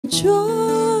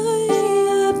joy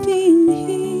of being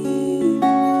here,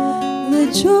 the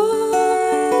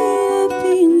joy of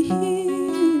being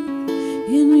here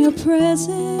in your presence.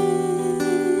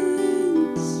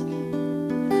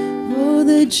 Oh,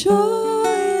 the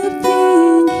joy of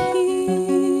being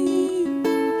here,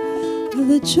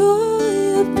 the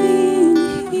joy of being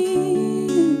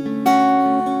here,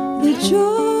 the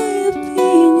joy of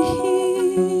being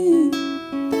here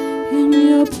in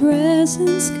your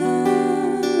presence, God.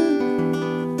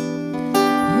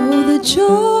 Oh, the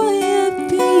joy of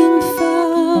being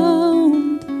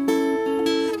found,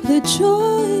 the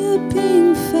joy of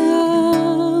being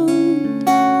found,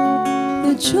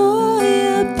 the joy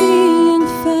of being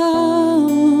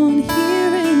found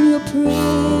here in your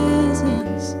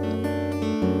presence.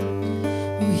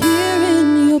 Oh, here in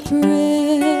your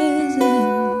presence,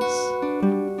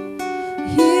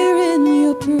 here in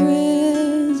your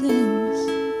presence,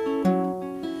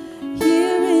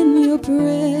 here in your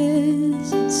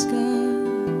presence, God,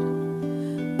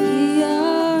 we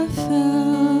are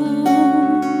found.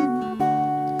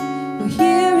 Oh,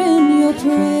 here in your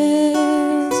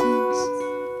presence,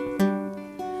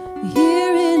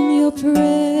 here in your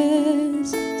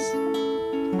presence,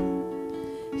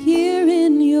 here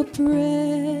in your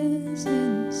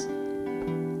presence,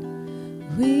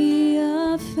 we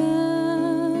are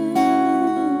found.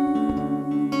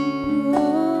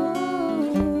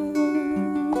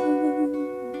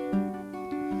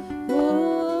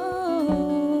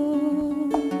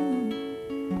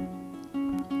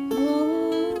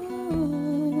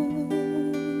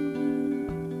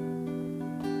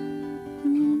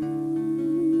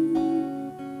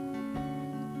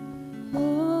 Oh,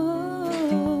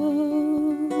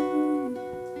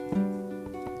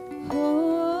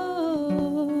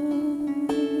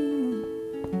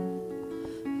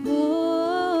 oh,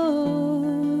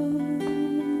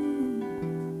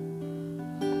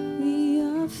 we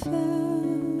are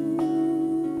found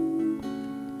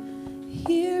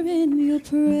here in your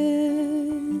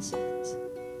presence,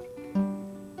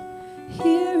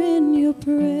 here in your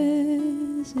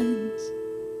presence,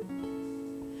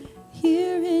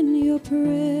 here in your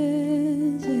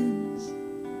presence,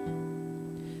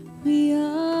 we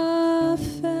are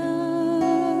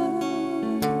found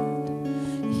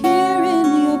here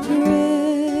in your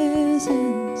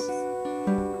presence,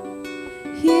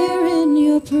 here in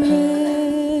your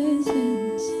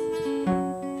presence,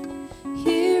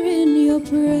 here in your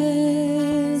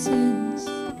presence,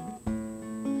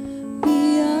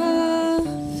 we are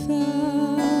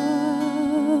found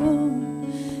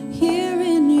here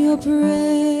in your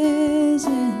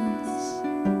presence,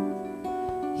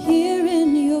 here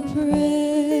in your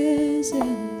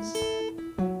presence,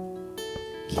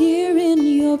 here in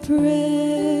your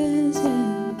presence,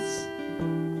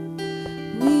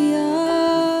 we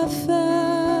are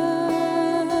found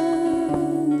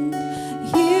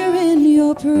here in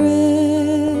your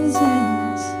presence,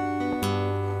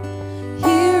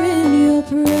 here in your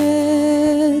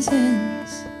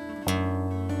presence,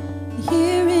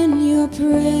 here in your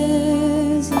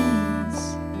presence,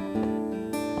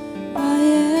 I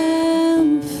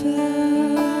am found.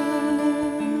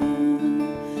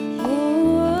 Oh, oh,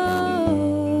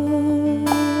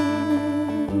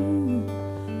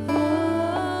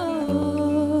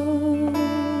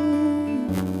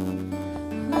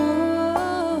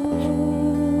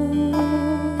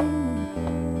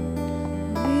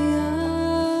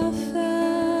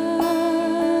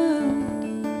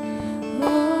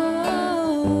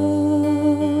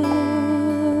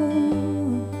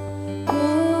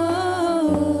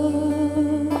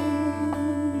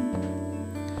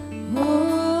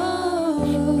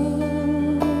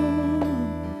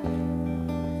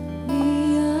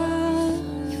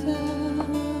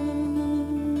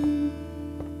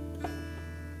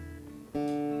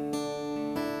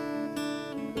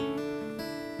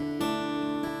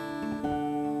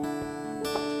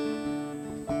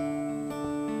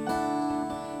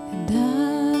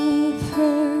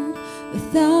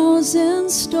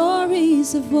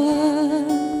 Stories of what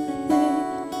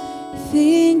they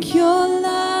think you're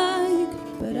like,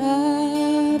 but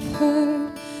I've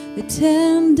heard the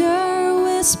tender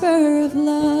whisper of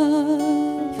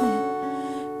love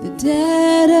in the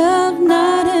dead of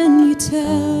night, and you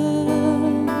tell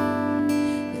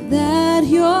that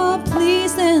you're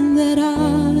pleased and that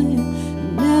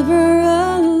I'm never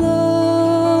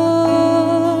alone.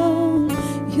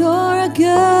 You're a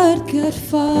good, good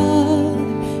Father.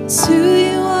 It's who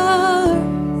you are,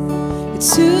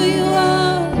 it's who you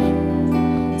are,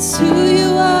 it's who you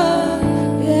are,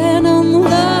 and I'm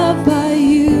loved by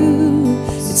you.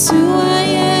 It's who I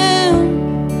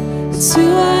am, it's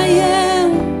who I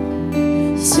am,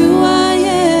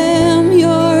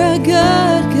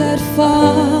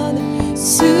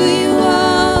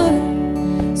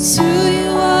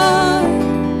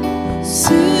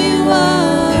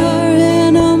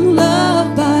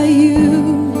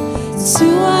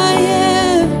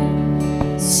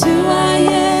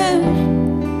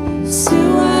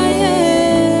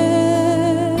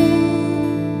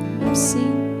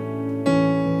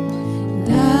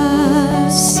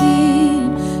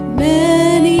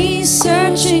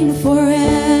 searching for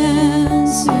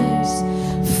answers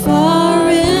far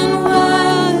and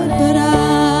wide, but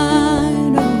I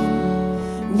know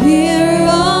we're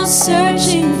all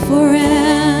searching for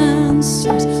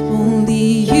answers.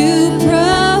 Only you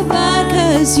provide,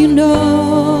 'cause you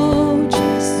know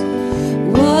just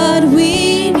what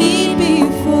we need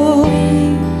before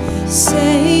we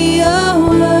say a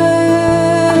word.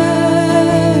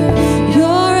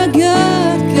 You're a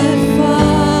good, good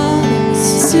Father.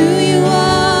 It's who you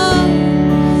are.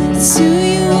 It's who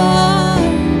you are.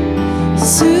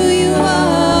 It's who you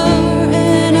are.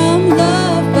 And I'm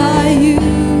loved by you.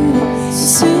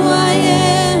 It's who I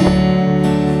am.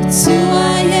 It's who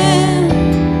I am.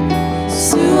 It's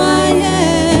who I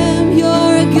am.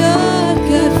 You're a good,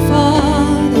 good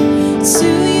Father. It's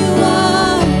who you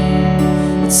are.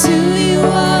 It's who you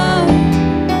are.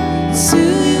 It's who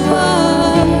you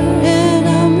are. And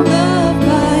I'm loved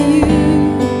by you.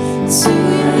 It's who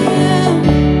I am.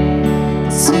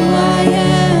 It's who I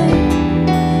am.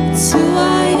 It's who I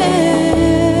am.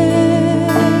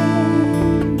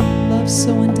 Love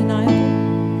so undeniable.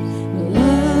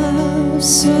 Love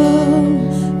so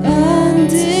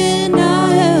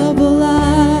undeniable.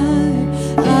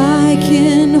 I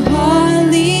can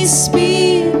hardly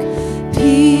speak.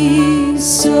 Peace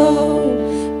so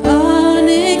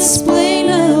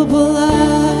unexplainable.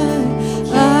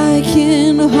 I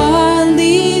can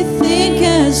hardly think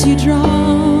as you draw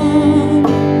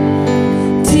me.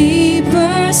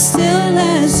 Deeper still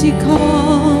as you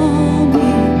call me.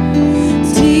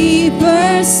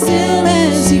 Deeper still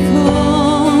as you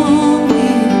call me.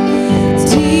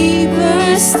 Deeper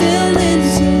still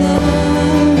into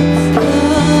love.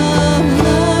 Love,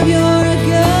 love, you're a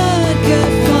good,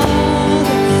 good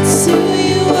Father. It's who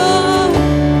you are.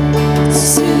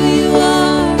 It's who you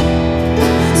are.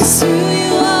 It's who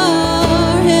you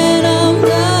are. And I'm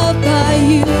loved by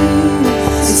you.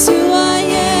 It's who I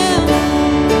am.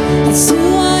 It's who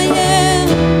I am.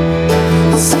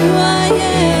 It's who I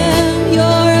am.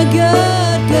 You're a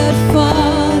good, good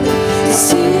Father. It's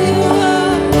who you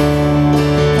are.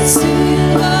 It's who you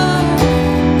are.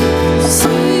 It's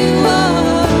who you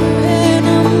are. And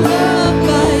I'm loved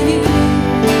by you.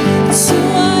 It's who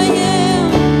I am.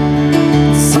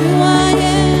 It's who I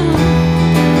am.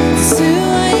 It's who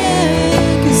I am.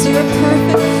 'Cause you're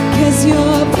perfect. 'Cause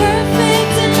you're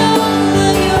perfect in all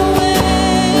of your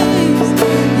ways.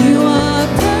 You are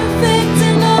perfect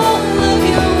in all of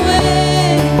your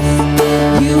ways.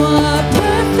 You are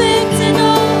perfect in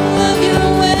all of your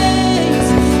ways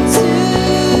to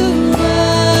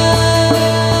us.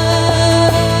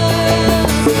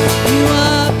 You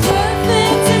are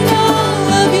perfect in all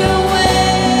of your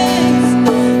ways.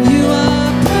 You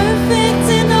are perfect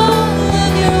in all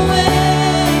of your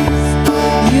ways.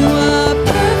 You are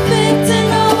perfect in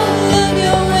all of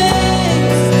your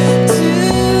ways to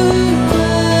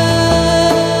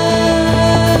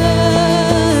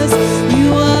us. You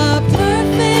are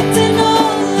perfect in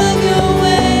all of your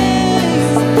ways.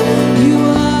 You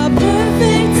are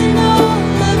perfect in all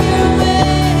of your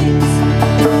ways.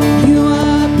 You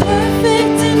are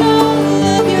perfect in all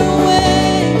of your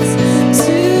ways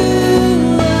to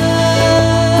us.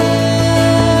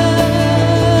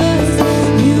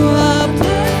 You are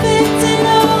perfect in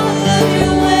all of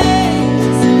your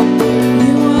ways.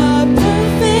 You are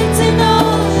perfect in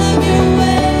all of your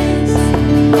ways.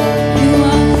 You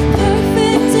are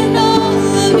perfect in all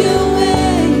of your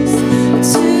ways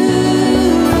to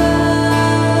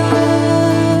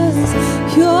us.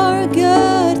 You're a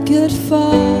good, good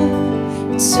Father.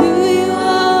 It's who you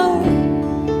are.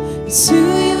 It's who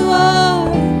you are.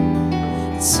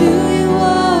 It's who you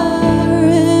are.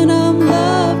 And I'm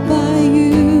loved by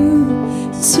you.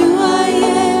 It's who I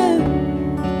am.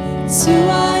 It's who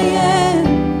I am.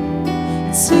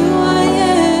 It's who I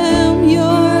am.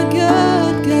 You're a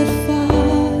good, good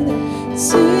Father. It's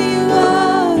who you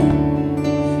are.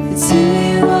 It's who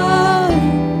you are.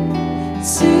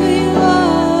 It's who you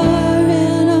are.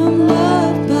 And I'm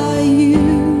loved by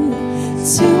you.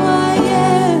 It's who I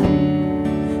am.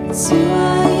 It's who I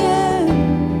am.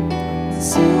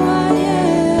 It's who I am.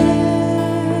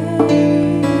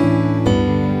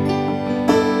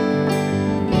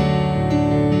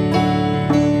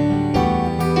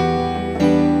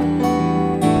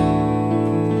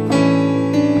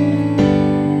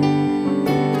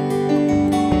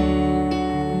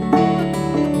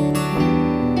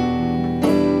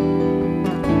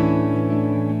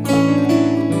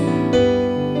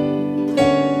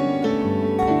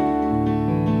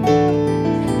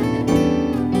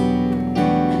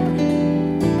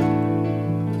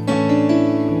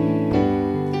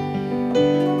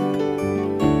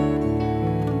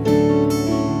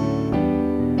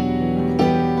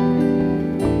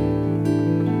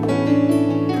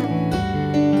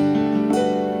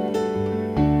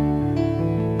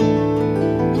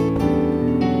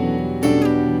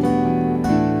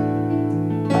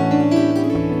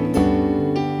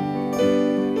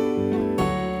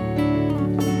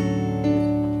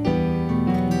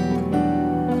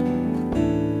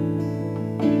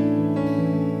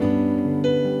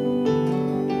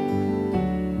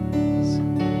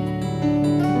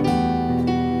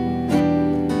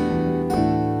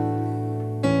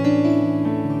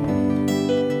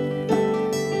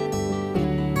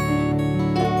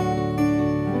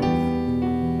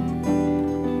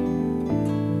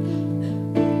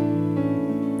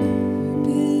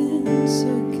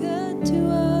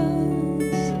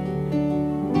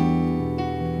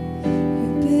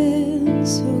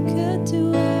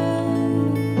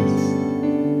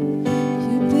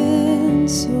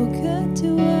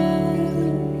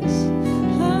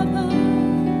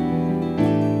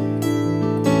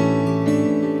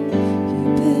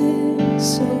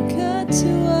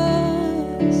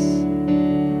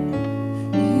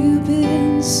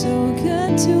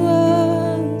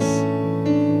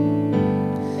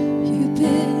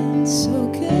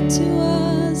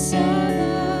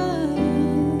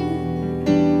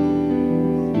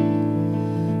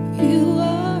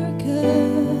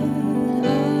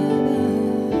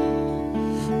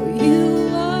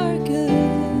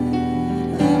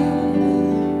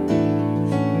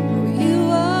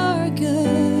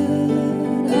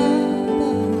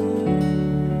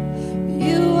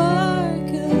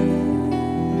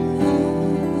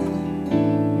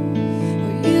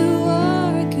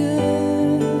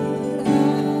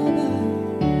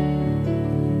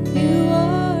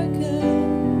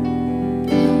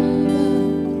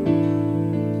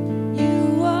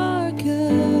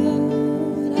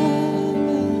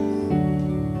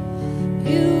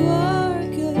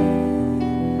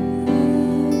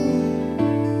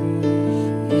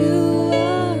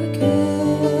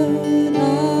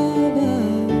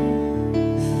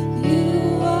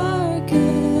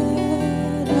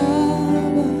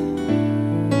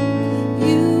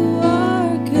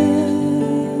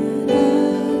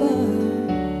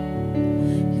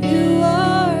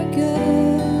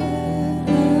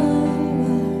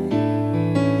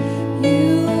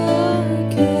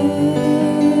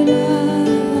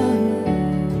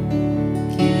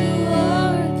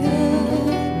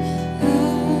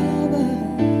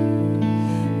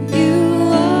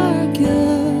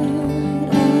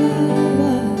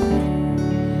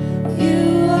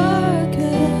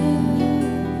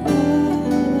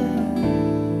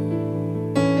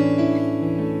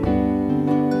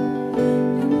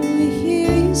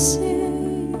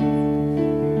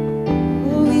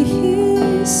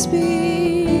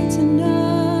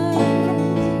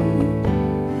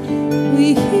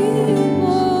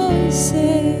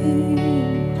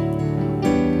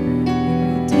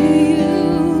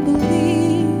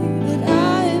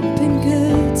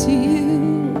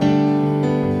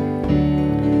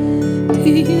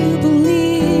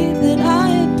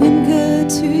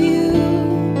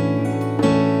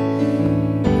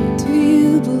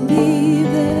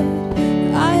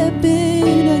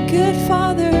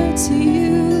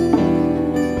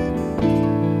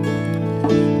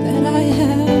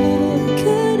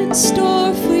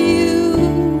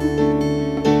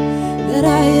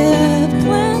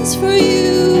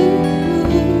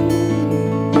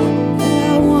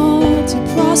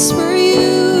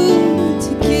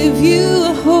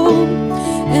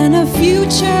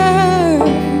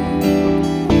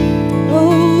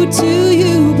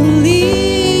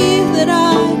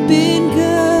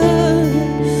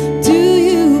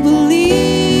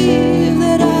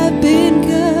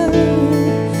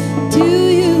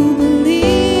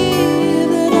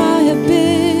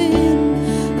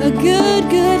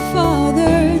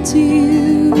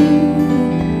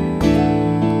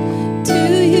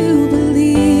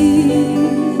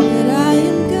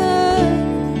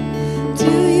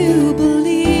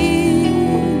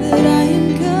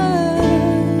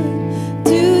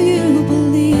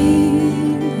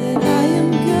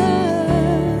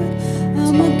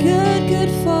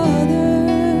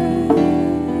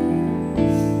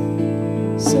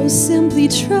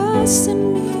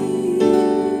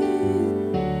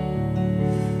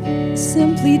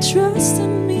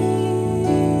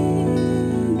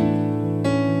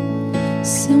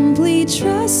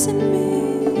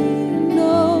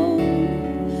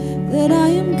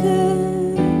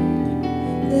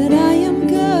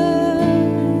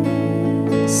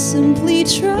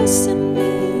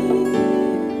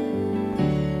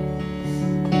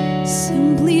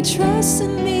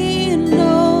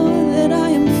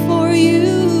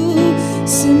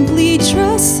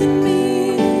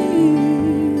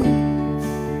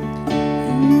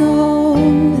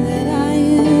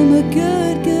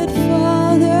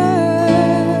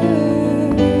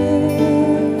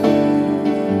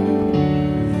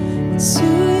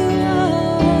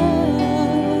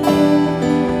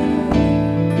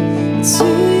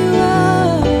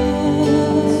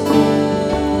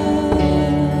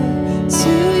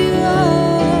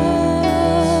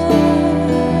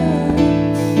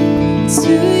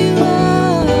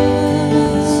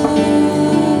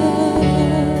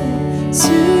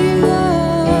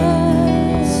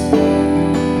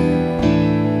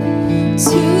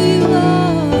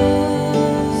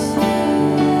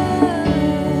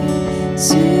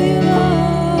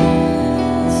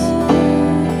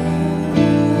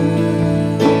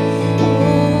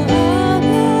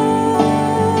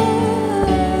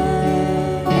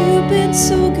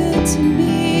 So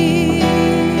good.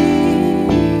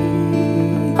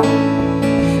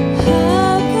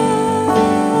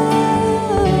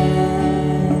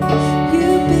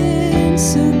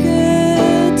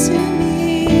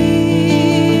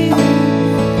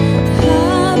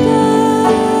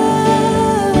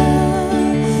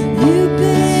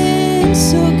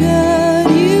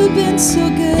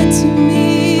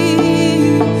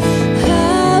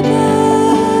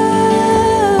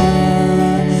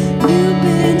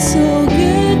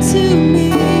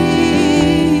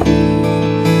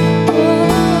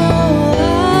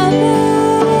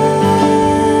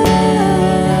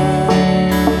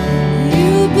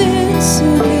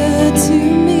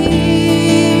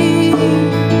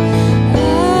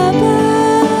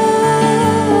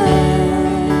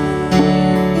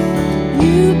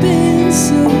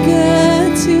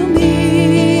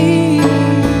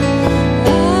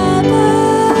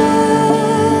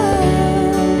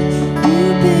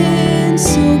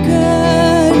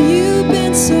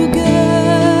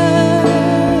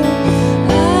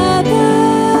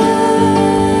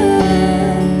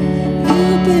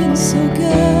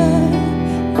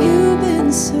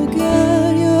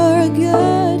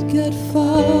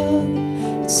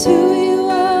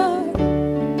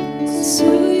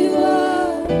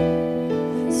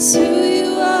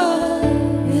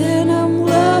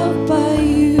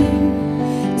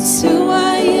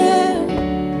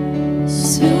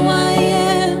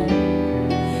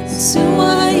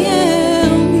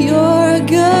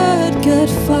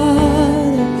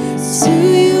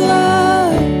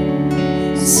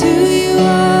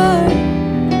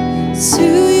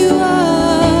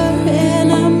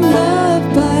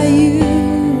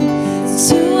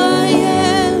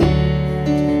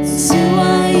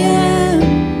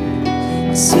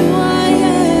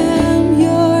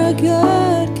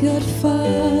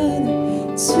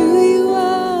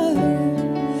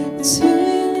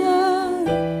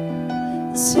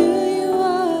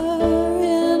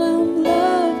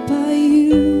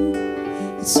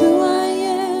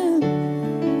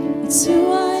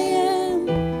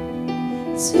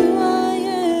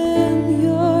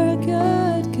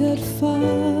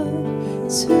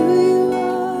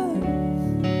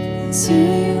 It's who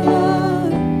you are.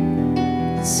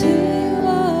 It's who you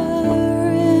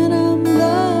are, and I'm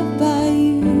loved by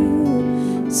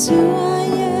you. It's who I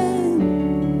am.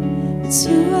 It's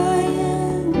who I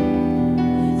am.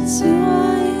 It's who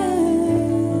I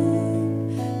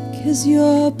am. 'Cause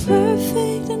you're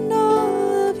perfect in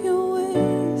all of your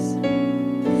ways.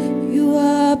 You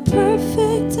are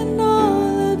perfect in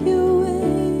all of your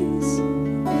ways.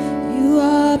 You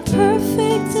are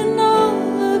perfect in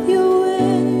all of your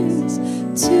ways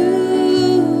to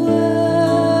us.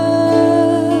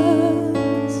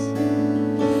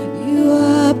 You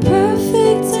are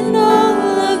perfect in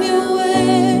all of your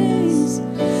ways.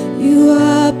 You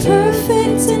are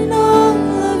perfect in all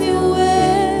of your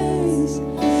ways.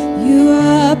 You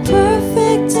are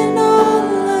perfect in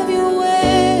all of your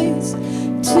ways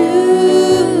to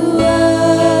us.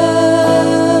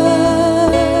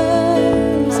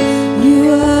 You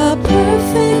are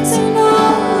perfect in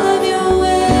all of your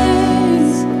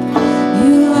ways.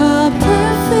 You are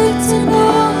perfect in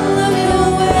all of your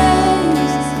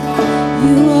ways.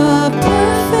 You are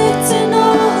perfect in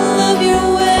all of your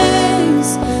ways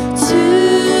to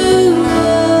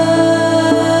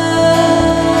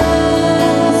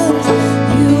us.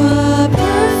 You are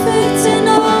perfect in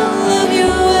all of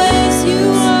your ways. You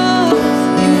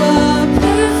are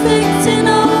perfect in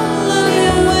all of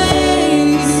your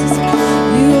ways.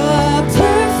 You are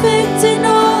perfect in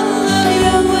all of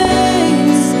your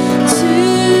ways to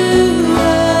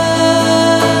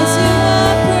us.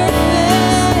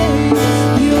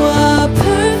 You are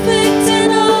perfect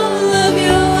in all of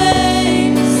your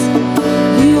ways.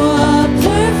 You are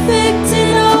perfect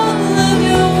in all of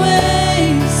your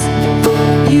ways.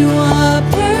 You are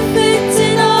perfect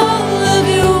in all of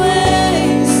your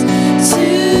ways to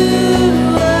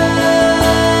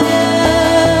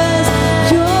us.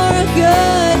 You're a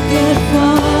good, good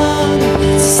Father.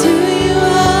 It's who you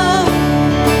are.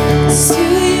 It's who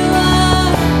you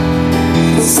are.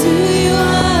 It's who you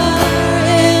are,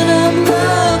 and I'm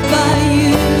loved by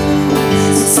you.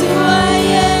 It's who I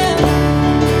am.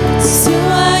 It's who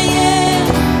I am.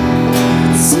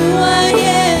 It's who I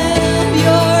am.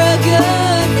 You're a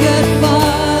good, good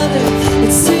Father.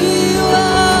 It's who you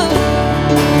are.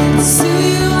 It's who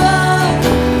you are.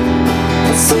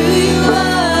 It's who you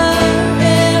are,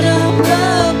 and I'm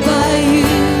loved by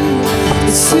you.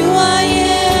 It's who I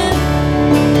am.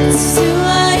 It's who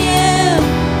I am.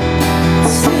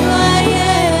 It's who I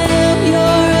am.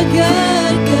 You're a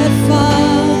good, good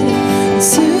Father.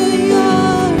 It's who you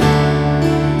are.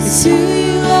 It's who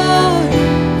you are.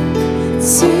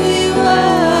 It's who you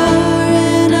are,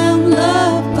 and I'm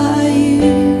loved by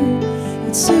you.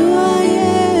 It's who I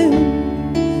am.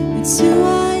 It's who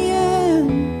I am.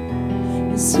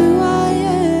 It's who I am.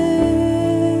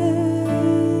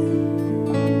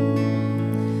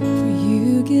 For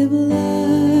you give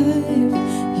life.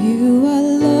 You are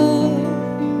love.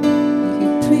 You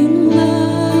bring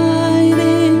light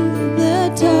in the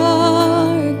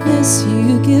darkness.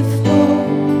 You give hope.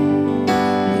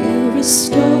 You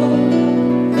restore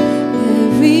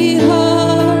every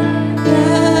heart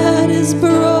that is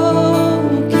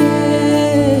broken.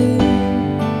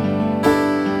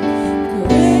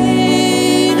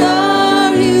 Great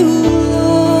are you,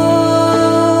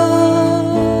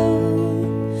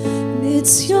 Lord.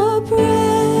 It's your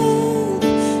breath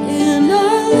in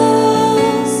our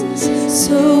lungs,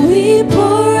 so we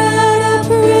pour out our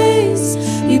praise.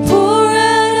 We pour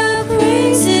out our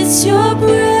praise. It's your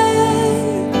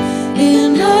breath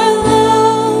in our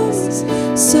lungs,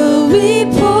 so we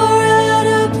pour out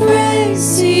our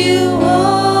praise to you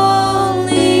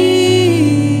only.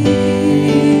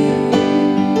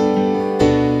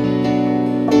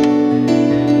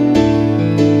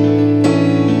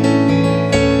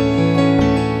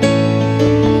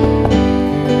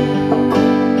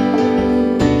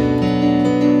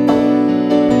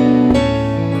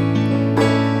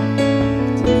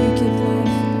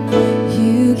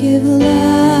 You give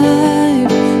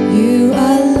life. You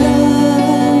are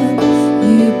love.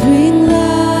 You bring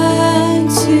light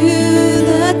to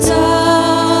the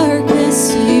darkness.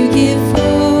 You give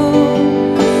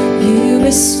hope. You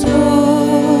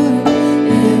restore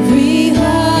every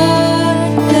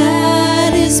heart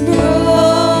that is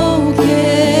broken.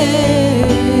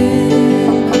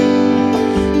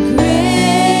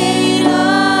 Great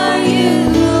are you,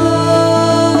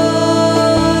 Lord.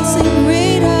 Sing,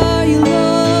 great are you,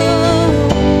 Lord.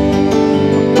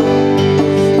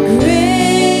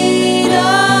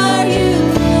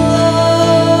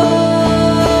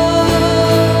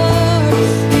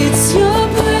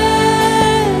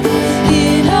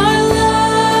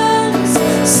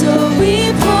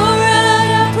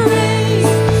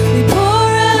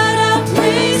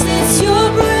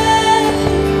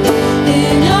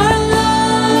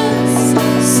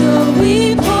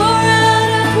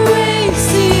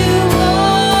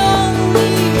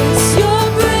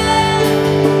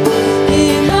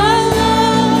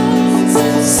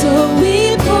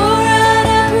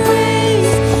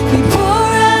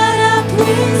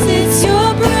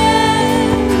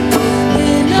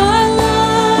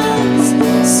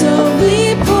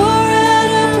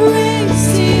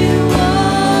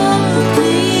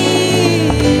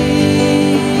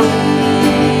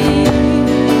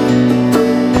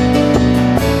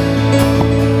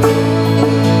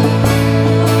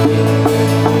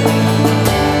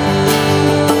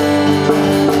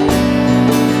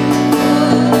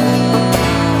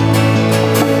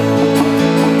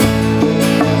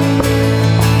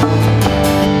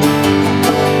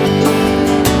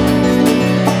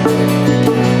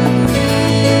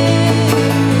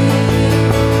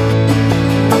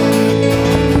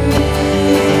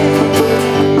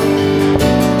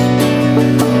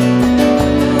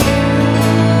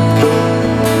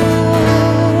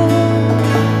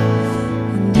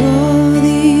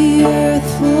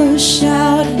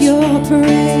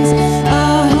 praise.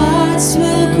 Our hearts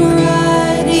will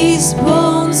cry, these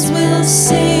bones will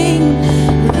sing.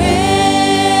 Great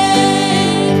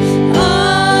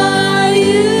are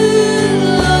you,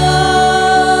 Lord.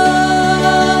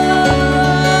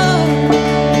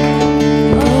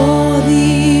 All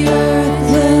the earth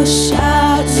will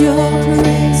shout your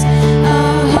praise.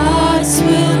 Our hearts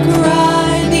will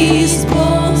cry, these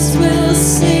bones will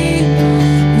sing.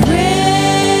 Great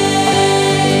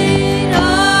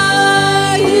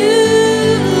are you,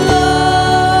 Lord.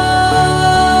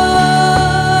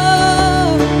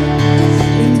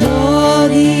 And all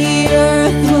the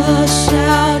earth will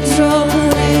shout your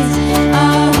praise.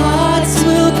 Our hearts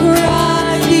will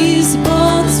cry, these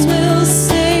bones will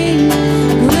sing.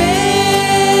 Great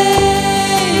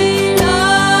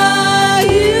are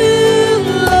you,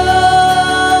 Lord.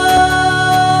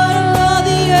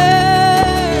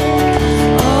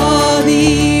 All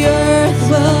the earth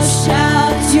will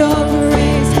shout your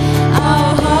praise.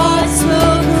 Our hearts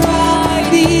will cry,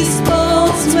 these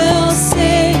bones will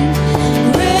sing.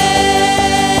 Great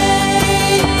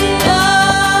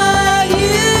are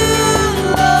you,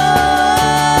 Lord.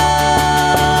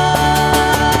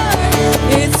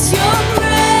 It's your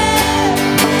breath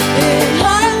in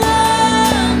our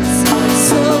lungs,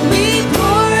 so we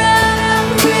pour out our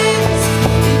praise.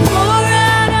 We pour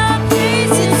out our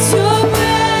praise. It's your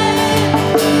breath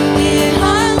in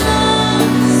our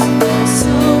lungs,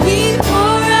 so we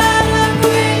pour out our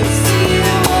praise to you,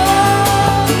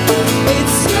 Lord.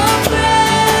 It's your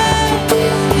breath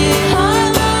in our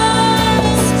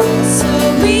lungs, so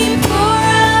we pour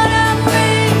out our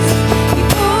praise. We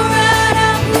pour out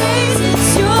our praise. It's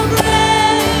your breath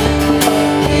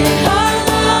in our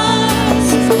lungs,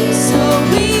 so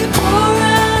we pour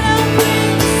out our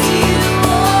praise to you,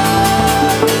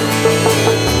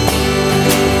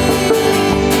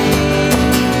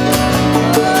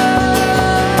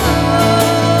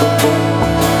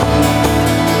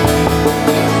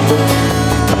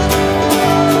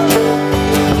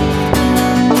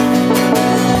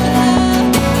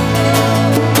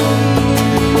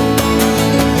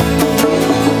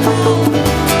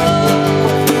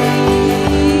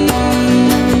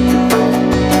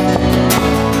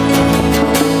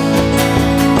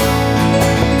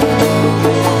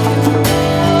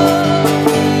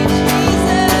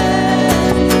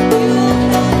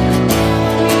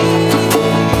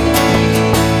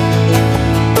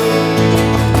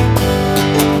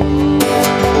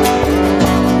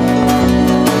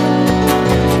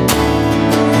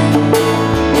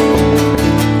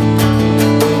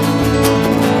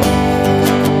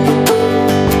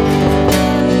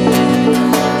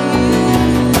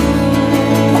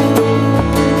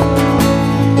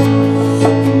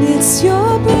 It's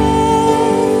your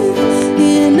breath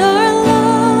in our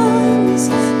lungs,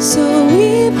 so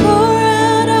we pour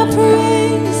out our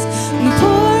praise. We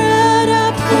pour out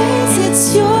our praise. It's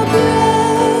your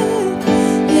breath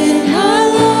in our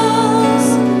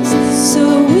lungs, so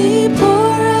we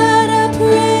pour out our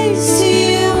praise to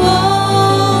you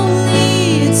only.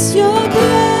 It's your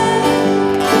breath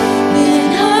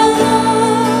in our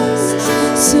lungs,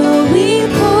 so we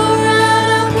pour out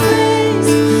our praise.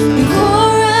 We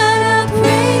pour out our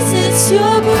praise. It's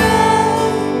your breath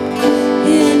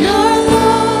in our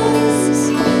lungs,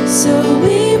 so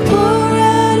we pour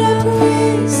out our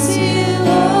praise to you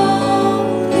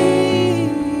only.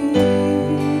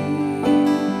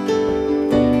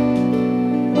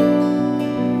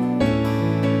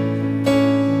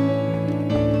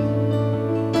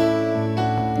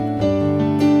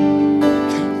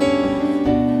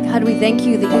 God, we thank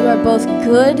you that you are both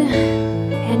good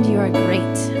and you are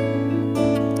great,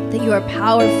 that you are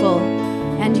powerful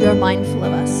and you are mindful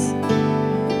of us.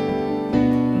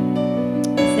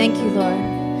 Thank you,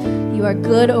 Lord. You are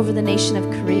good over the nation of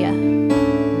Korea,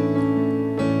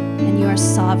 and you are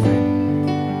sovereign.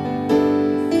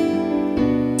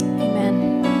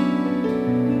 Amen.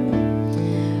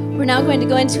 We're now going to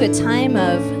go into a time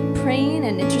of praying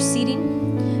and interceding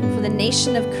for the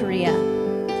nation of Korea.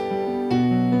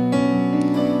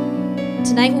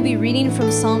 Tonight we'll be reading from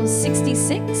Psalm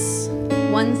 66,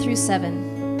 1 through 7.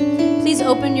 Please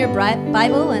open your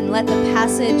Bible and let the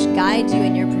passage guide you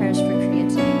in your prayers for Korea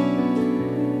tonight.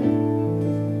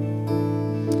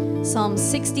 Psalm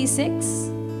 66,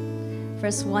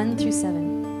 verse 1 through 7.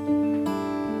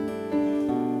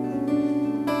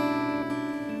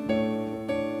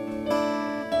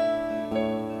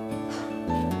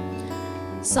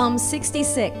 Psalm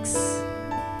 66,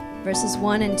 verses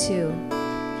 1 and 2.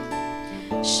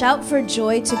 Shout for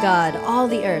joy to God, all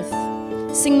the earth.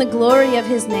 Sing the glory of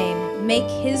his name. Make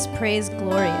his praise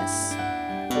glorious.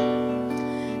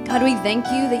 God, we thank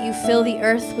you that you fill the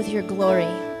earth with your glory.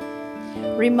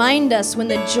 Remind us when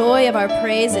the joy of our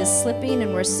praise is slipping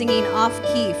and we're singing off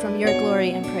key from your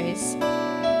glory and praise.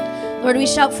 Lord, we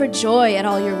shout for joy at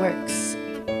all your works.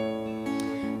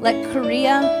 Let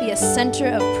Korea be a center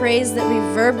of praise that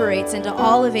reverberates into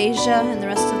all of Asia and the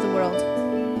rest of the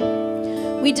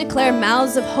world. We declare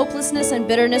mouths of hopelessness and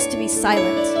bitterness to be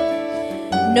silent.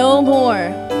 No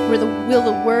more will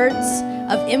the words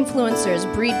of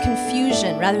influencers breed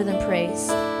confusion rather than praise.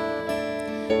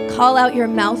 Call out your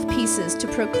mouthpieces to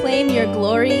proclaim your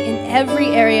glory in every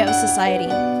area of society.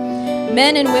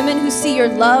 Men and women who see your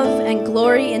love and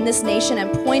glory in this nation and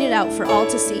point it out for all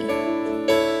to see.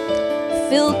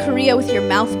 Fill Korea with your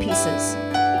mouthpieces.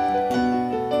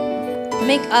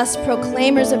 Make us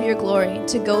proclaimers of your glory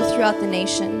to go throughout the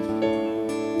nation.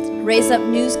 Raise up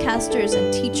newscasters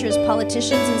and teachers,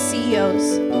 politicians and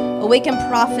CEOs. Awaken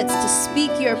prophets to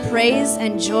speak your praise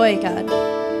and joy, God.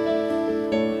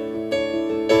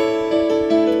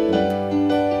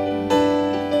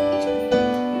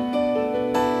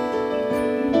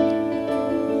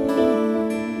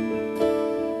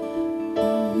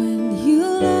 When you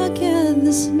look at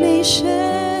this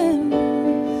nation,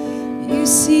 you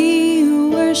see a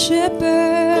worshiper.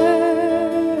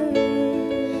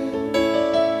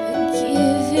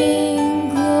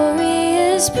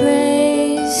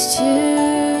 Praise to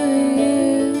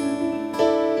you,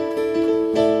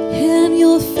 and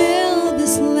you'll fill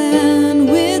this land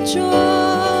with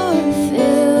joy.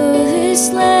 Fill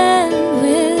this land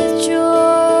with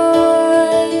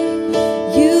joy.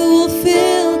 You will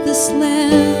fill this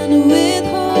land with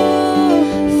hope.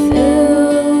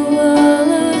 Fill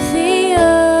all of the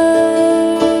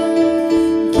earth.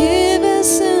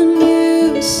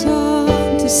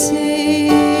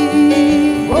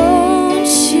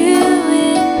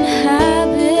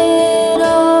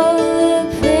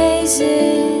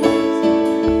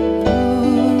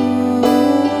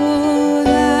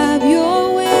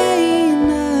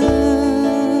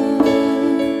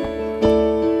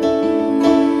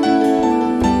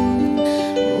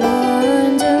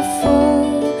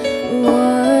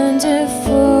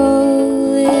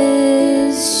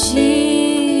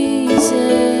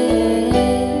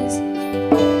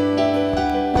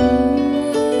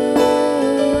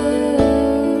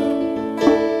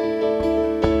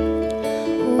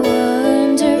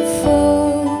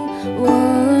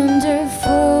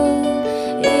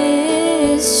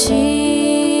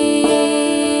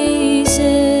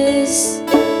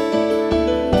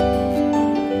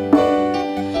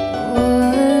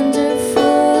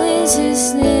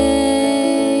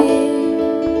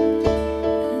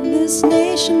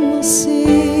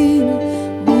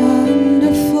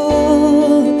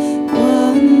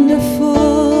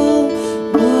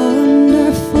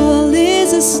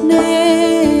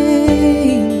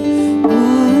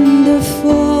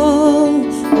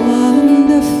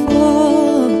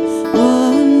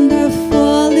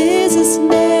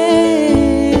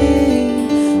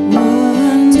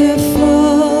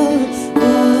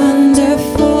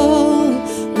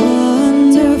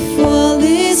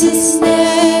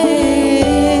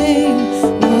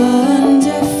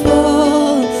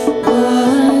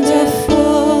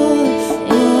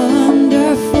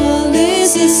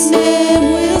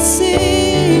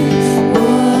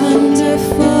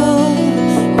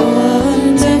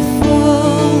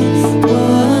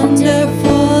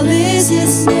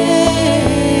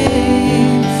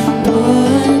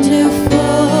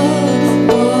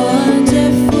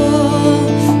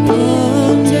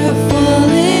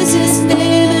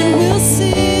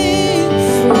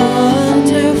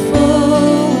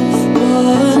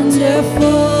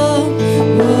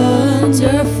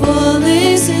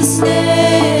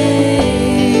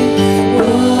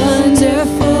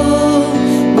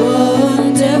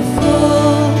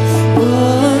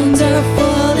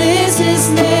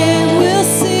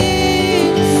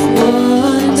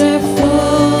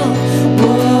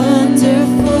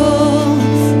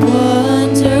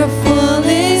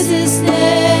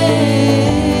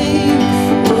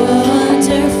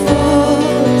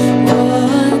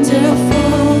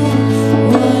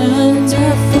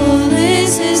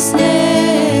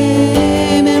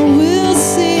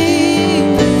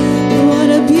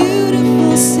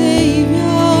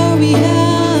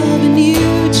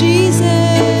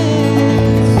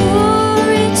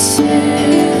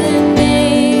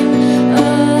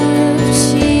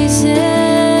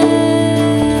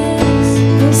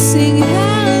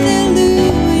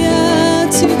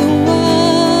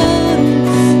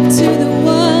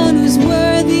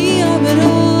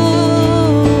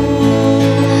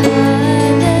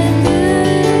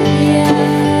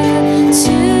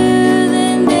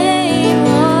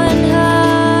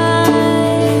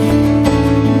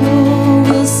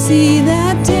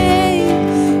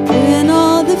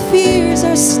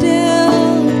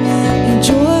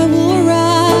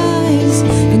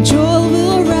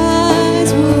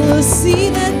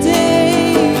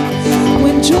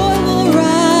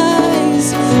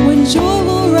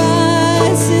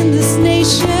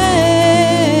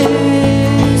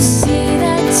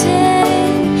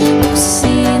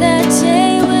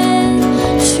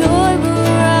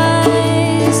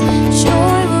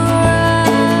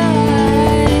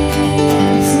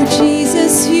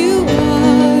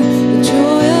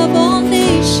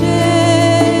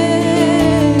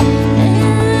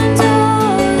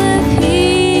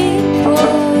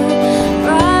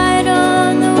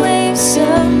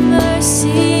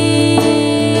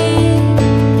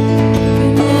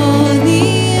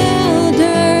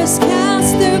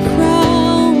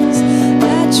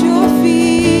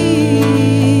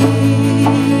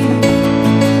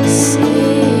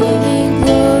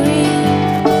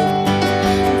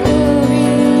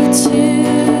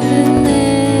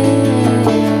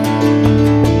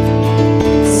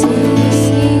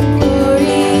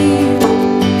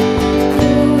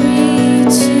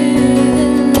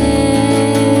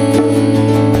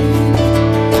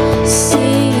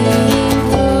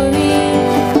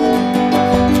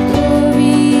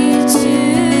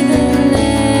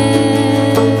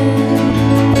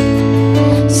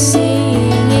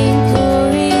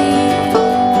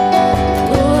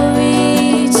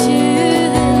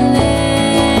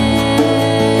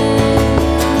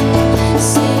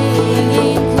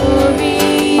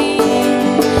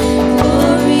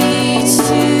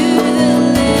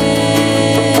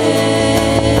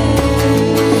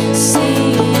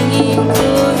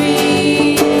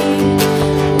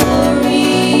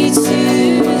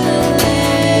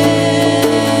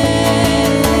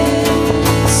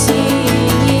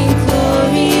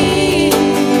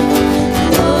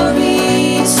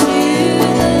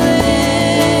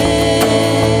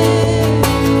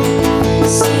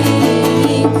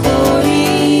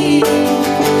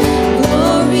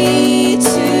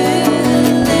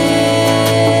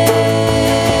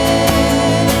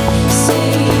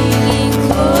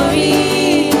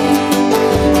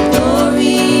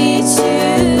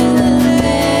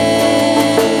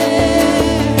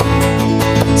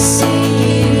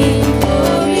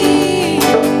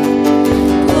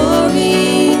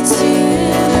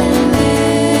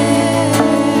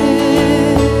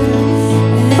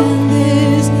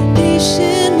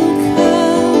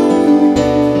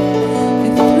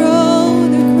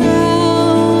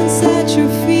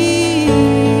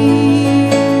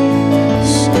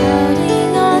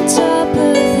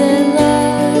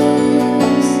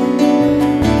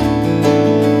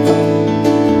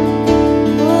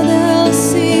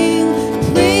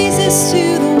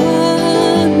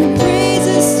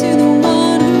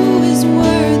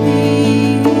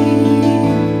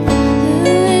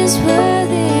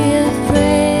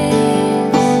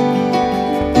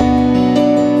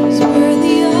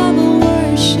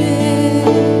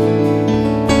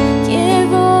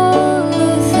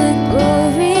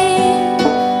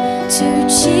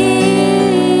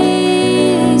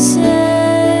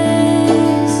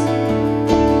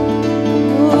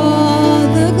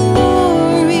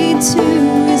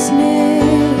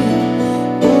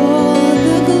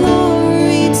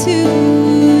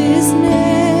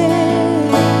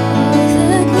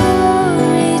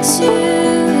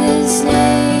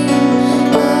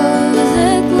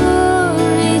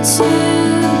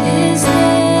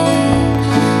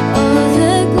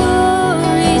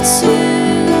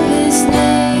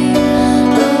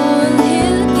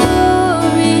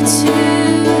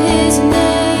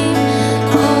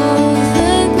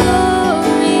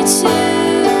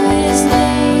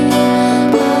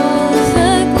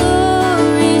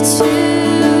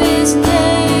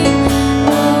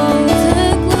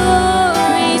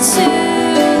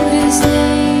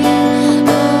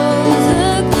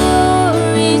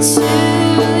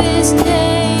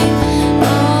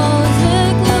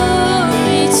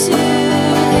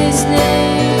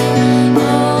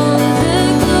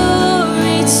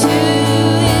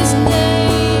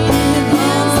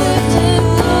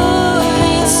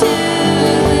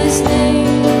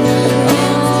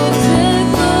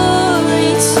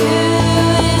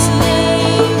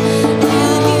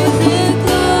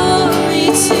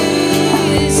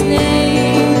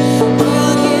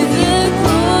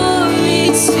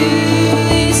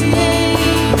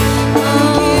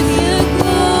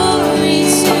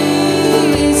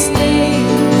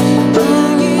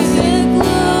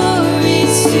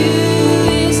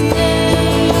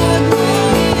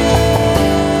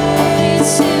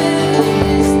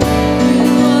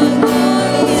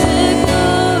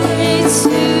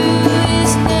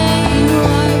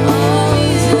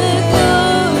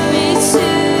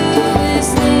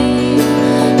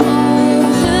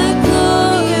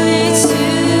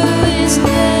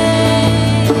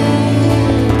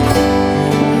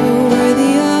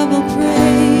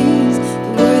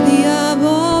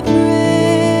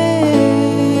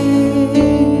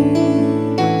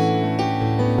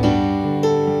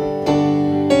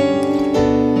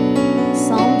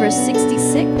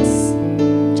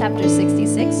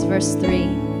 verse 3.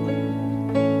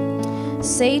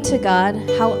 Say to God,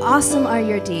 how awesome are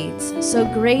your deeds. So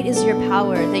great is your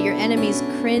power that your enemies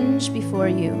cringe before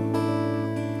you.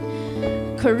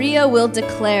 Korea will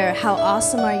declare how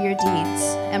awesome are your deeds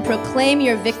and proclaim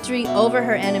your victory over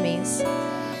her enemies.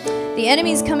 The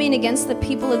enemies coming against the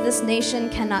people of this nation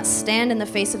cannot stand in the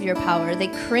face of your power. They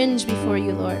cringe before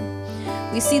you, Lord.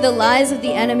 We see the lies of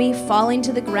the enemy falling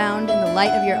to the ground in the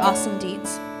light of your awesome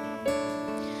deeds.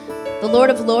 The Lord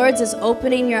of Lords is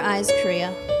opening your eyes,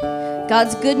 Korea.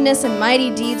 God's goodness and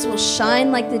mighty deeds will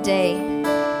shine like the day.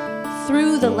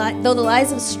 Though the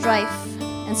lies of strife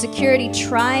and security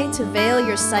try to veil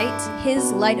your sight,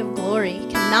 his light of glory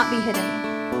cannot be hidden.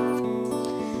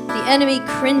 The enemy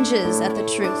cringes at the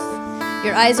truth.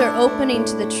 Your eyes are opening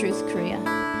to the truth, Korea.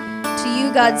 To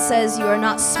you, God says, you are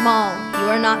not small, you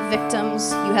are not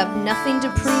victims, you have nothing to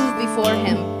prove before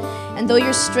him. And though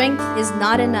your strength is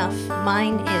not enough,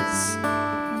 mine is.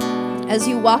 As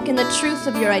you walk in the truth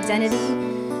of your identity,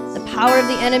 the power of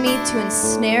the enemy to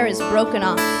ensnare is broken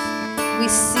off. We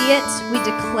see it, we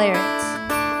declare it.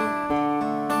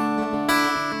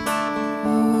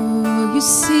 Oh, you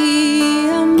see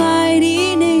a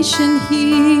mighty nation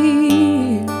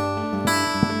here.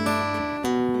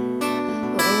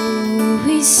 Oh,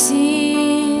 we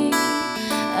see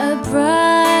a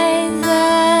bride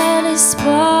that is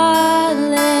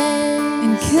spotless.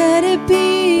 And could it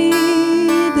be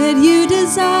that you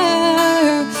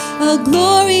desire a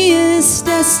glorious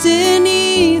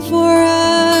destiny for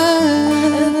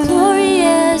us? A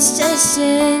glorious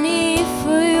destiny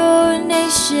for your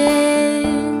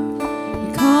nation.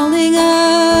 You're calling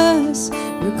us,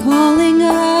 you're calling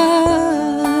us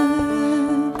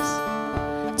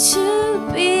to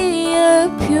be a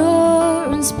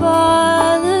pure and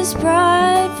spotless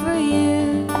bride for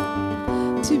you.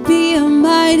 to be a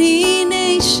mighty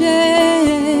nation.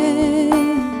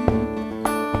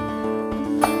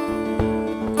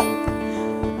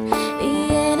 The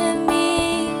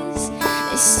enemies,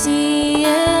 they see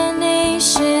a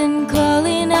nation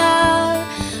calling out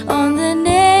on the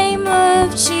name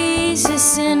of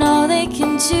Jesus, and all they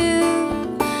can do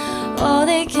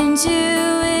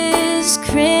is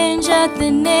cringe at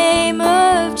the name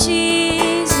of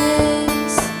Jesus.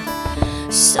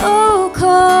 So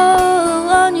call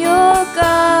on your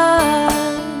God.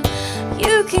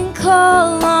 You can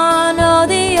call on all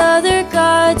the other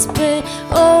gods, but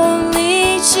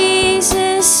only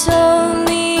Jesus,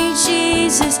 only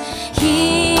Jesus.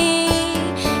 He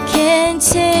can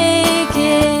take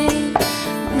it.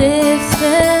 Lift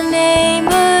the name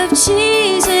of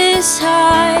Jesus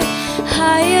high,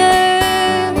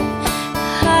 higher,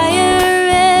 higher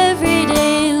every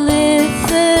day. Lift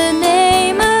the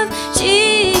name of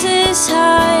Jesus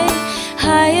high,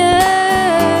 higher,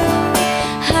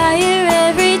 higher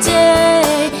every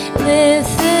day.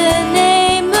 Lift the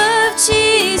name of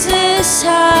Jesus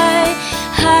high,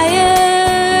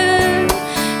 higher,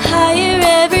 higher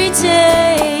every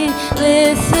day.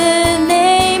 Lift the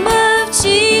name of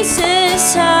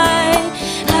Jesus high,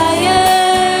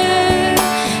 higher,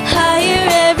 higher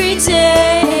every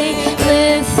day.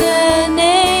 Lift the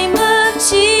name of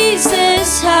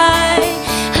Jesus high,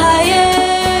 higher,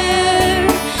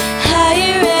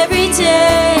 higher every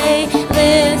day.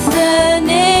 Lift the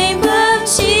name of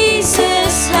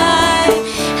Jesus high,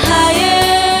 higher,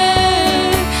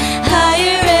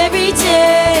 higher every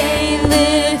day.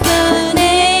 Lift the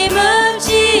name of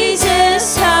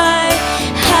Jesus high.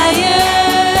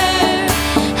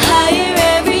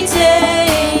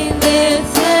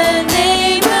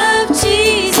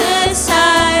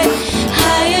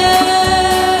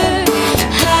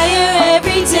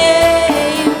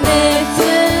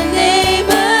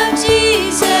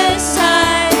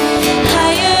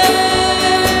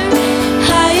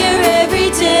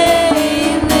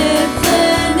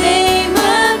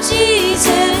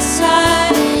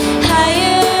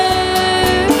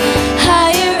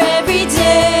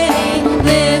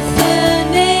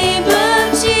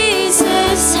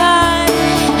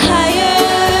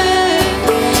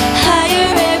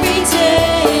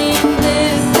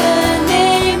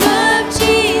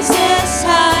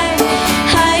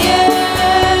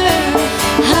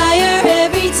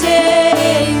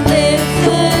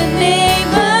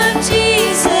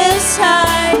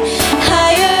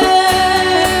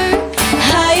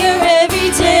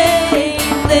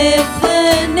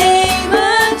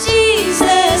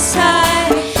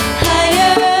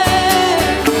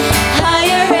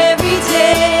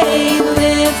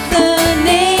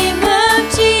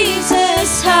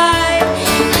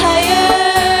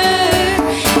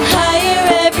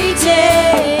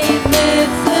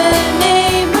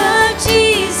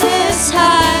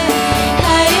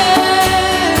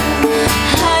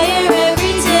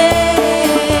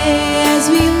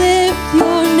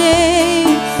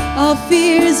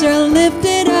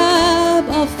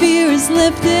 is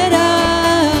lifted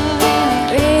up.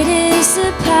 Great is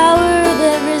the power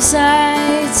that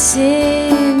resides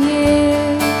in you.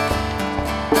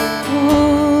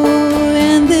 Oh,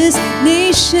 and this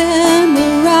nation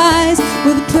will rise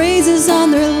with praises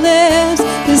on their lips.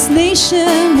 This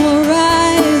nation will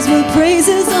rise with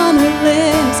praises on their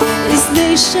lips. This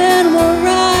nation will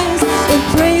rise with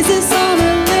praises on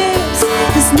their lips.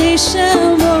 This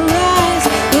nation will rise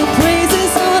with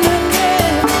praises on their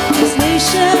lips. This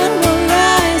nation will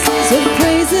rise with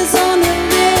praises on their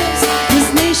lips. This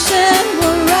nation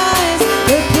will rise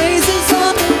with praises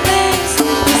on their lips.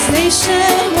 This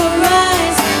nation will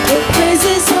rise with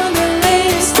praises on their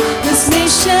lips. This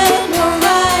nation will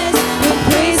rise with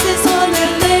praises on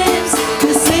their lips.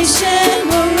 This nation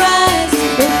will rise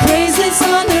with praises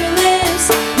on their lips.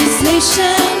 This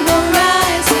nation will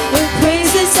rise with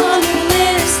praises on their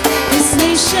lips. This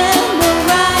nation will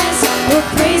rise with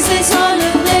praises on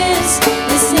their lips.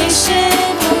 This nation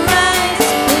will rise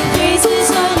with praises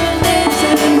on their lips.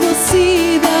 And we'll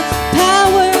see the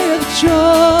power of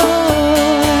joy.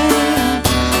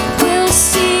 We'll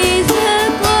see the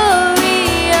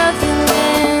glory of the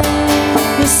Lamb.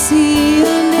 We'll see a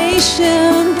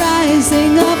nation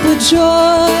rising up with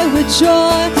joy, with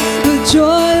joy, with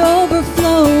joy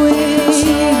overflowing.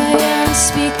 Joy,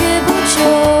 unspeakable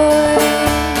joy,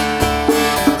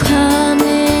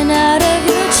 coming out of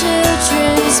your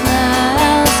children's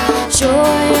mouths.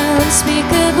 Joy,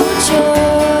 unspeakable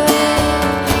joy,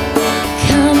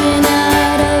 coming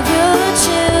out of your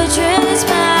children's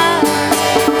mouths.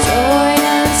 Joy,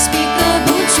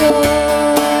 unspeakable joy,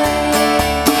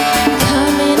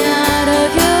 coming out of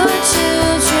your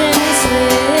children's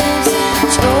lips.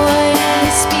 Joy,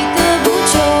 unspeakable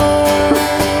joy,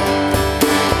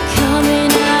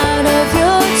 coming out of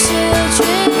your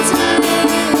children's lips.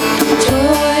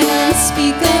 Joy,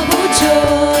 unspeakable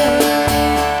joy.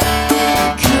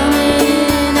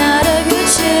 Coming out of your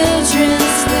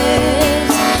children's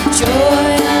lips. Joy,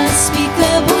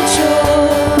 unspeakable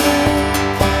joy,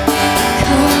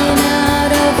 coming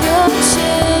out of your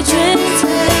children's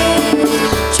lips.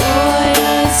 Joy,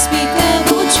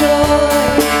 unspeakable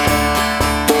joy,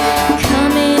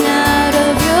 coming out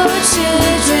of your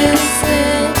children's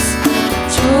lips.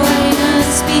 Joy,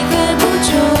 unspeakable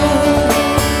joy,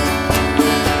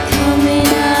 coming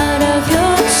out of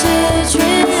your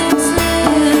children's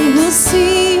And we'll lips.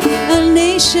 see a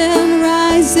nation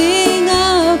rising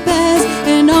up as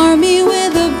an army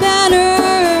with a banner.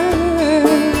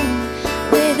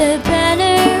 With a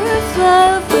banner of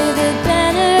love, with a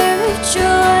banner of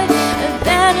joy, a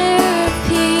banner of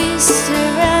peace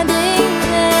surrounding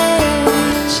them.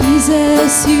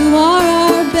 Jesus, you are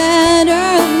our banner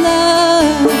of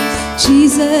love.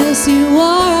 Jesus, you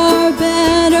are our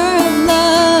banner of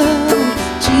love.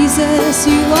 Jesus,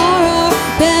 you are our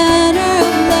banner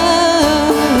of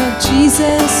love.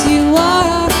 Jesus, you are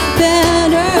our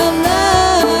banner of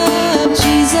love.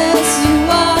 Jesus, you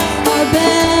are our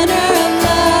banner of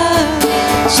love.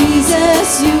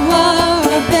 Jesus, you are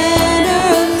our banner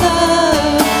of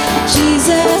love.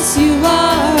 Jesus, you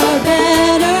are our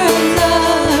banner of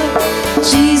love.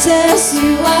 Jesus,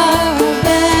 you are our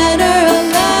banner of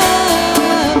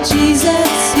love.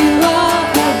 Jesus, you are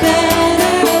our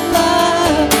banner of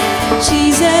love.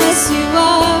 Jesus, you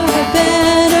are our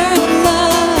banner of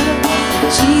love.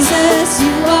 Jesus,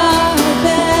 you are our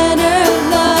banner of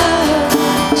love.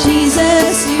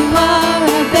 Jesus, you are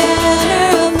our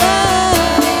banner of love.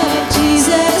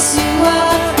 Jesus, you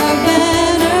are our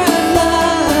banner of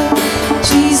love.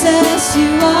 Jesus,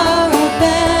 you are our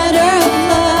banner of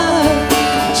love.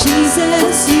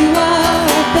 Jesus, you are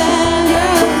our banner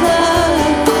of love.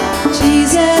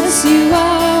 Jesus, you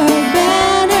are our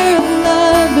banner of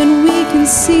love. And we can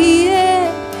see it,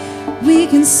 we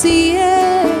can see it.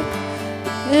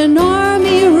 An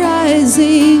army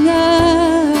rising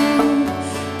up,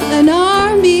 an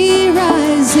army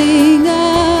rising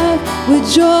up with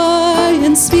joy,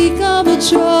 unspeakable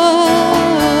joy.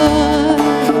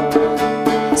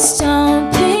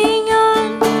 Stomping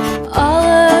on all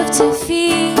of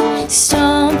defeat,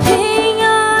 stomping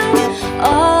on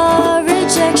all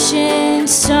rejection,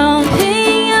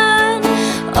 stomping on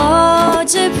all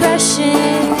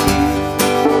depression.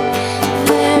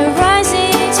 They're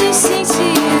rising to sing to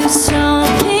you,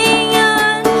 stomping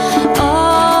on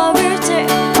all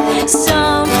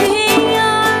stomping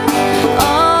on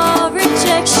all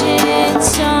rejection,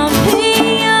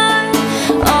 stomping on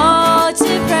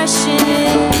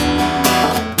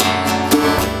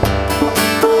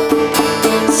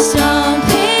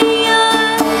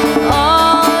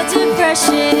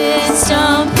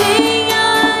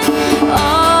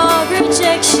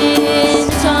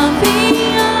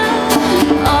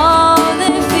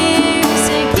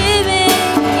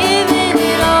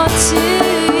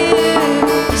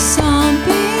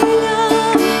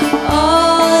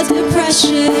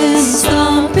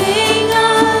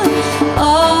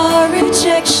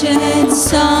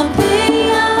stomping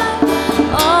out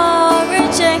all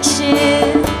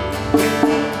rejection.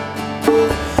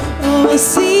 Oh, we'll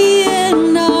see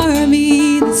an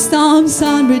army that stomps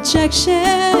on rejection.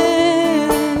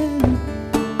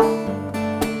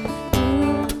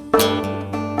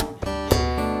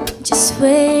 Just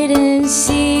wait and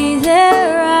see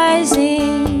they're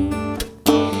rising.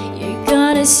 You're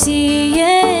gonna see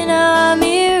an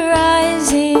army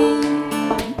rising.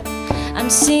 I'm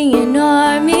singing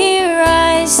army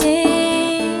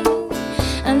rising.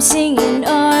 I'm singing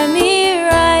army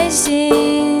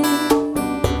rising.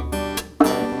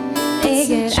 They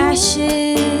get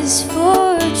ashes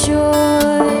for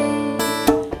joy.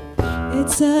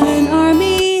 It's an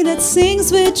army that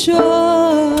sings with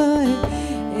joy.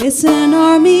 It's an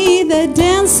army that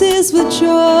dances with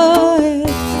joy.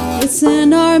 It's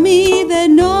an army that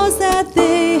knows that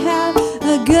they have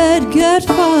a good, good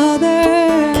Father.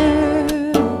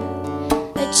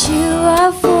 That you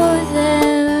are for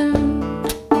them.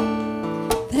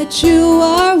 That you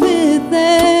are with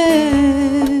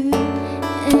them.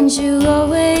 And you'll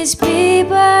always be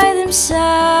by their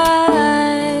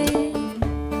side.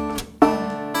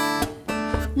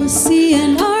 We'll see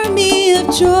an army of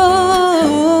joy.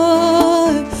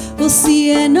 We'll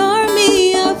see an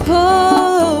army of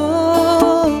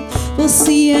hope. We'll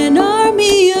see an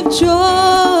army of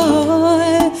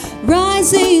joy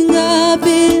rising up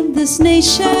in this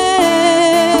nation.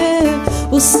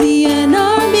 We'll see an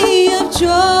army of joy.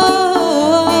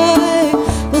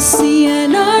 We'll see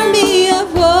an army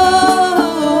of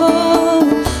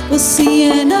hope. We'll see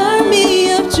an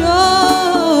army of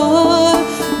joy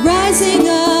rising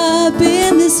up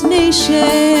in this nation.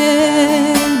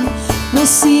 We'll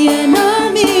see an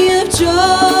army of joy.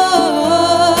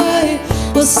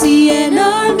 We'll see an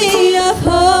army of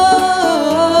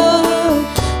hope.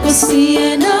 We'll see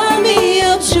an army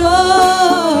of joy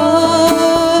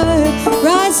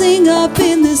rising up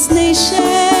in this nation.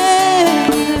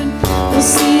 We'll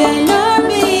see an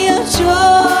army of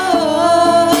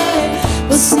joy.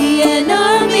 We'll see an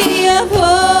army of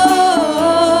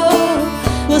hope.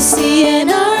 We'll see an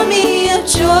army of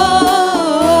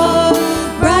joy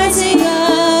rising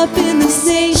up in this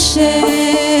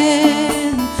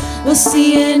nation. We'll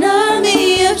see an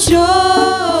army of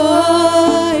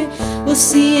joy. We'll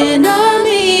see an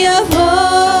army of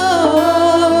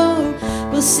hope.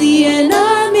 We'll see an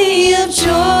army of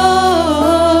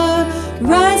joy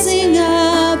rising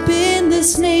up in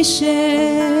this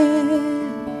nation.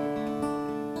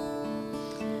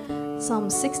 Psalm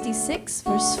 66,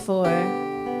 verse 4.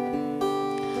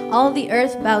 All the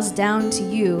earth bows down to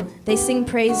you. They sing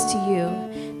praise to you.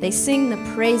 They sing the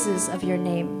praises of your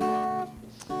name.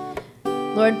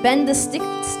 Lord, bend the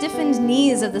stiffened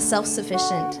knees of the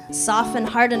self-sufficient. Soften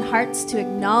hardened hearts to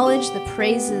acknowledge the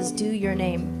praises due your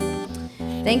name.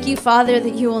 Thank you, Father,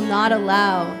 that you will not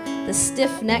allow the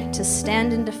stiff neck to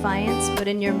stand in defiance, but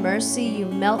in your mercy you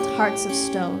melt hearts of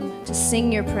stone to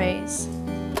sing your praise.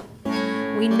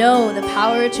 We know the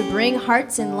power to bring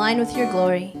hearts in line with your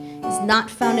glory is not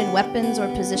found in weapons or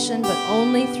position, but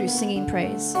only through singing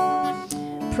praise.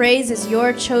 Praise is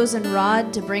your chosen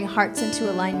rod to bring hearts into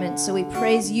alignment, so we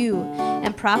praise you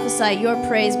and prophesy your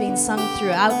praise being sung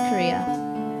throughout Korea.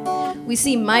 We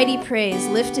see mighty praise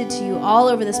lifted to you all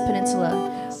over this peninsula,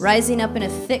 rising up in a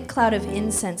thick cloud of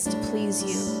incense to please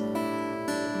you.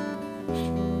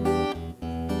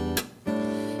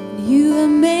 You have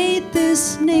made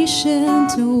this nation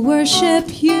to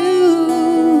worship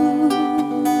you.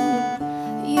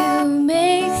 You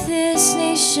make this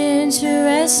nation to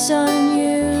rest on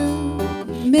you.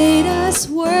 Made us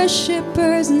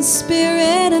worshipers in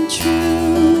spirit and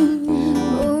truth.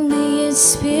 Only in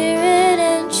spirit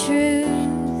and truth.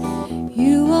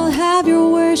 You will have your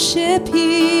worship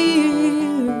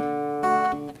here.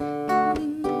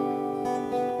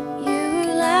 You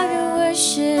will have your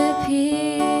worship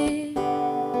here.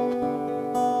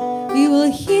 We will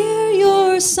hear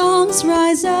your songs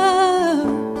rise up.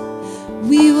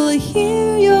 We will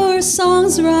hear your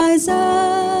songs rise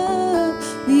up.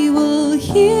 We will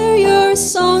hear your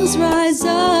songs rise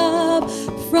up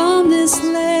from this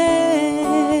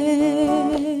land.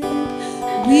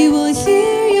 We will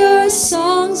hear your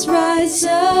songs rise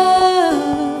up.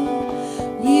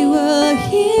 We will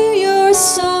hear your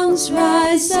songs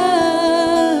rise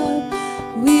up.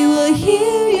 We will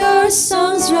hear your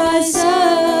songs rise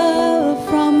up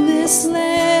from this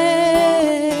land.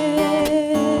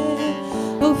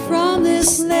 Oh, from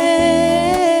this land.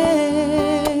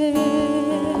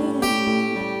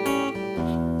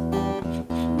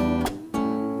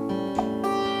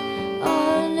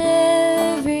 On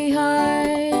every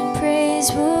heart,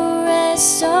 praise will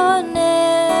rest on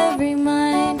every mind.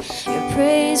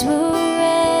 praise will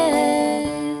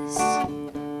rest.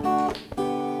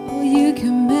 Will you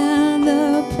command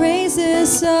the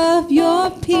praises of your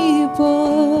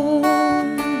people?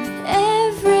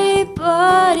 Everybody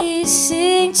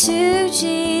sing to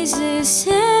Jesus,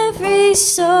 every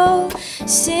soul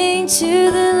sing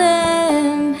to the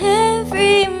Lamb,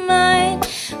 every mind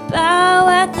bow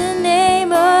at the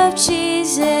name of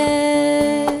Jesus.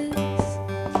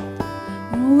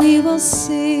 We will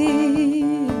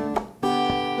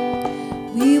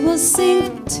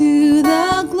sing to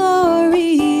the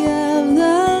glory of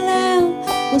the Lamb.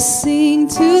 We'll sing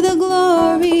to the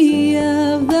glory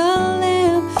of the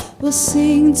Lamb. We'll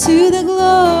sing to the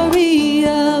glory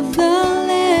of the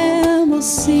Lamb. We'll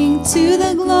sing to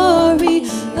the glory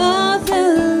of the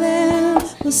Lamb.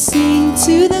 We'll sing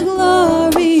to the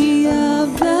glory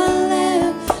of the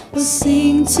Lamb. We'll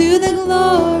sing to the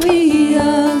glory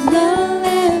of the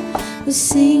Lamb. We'll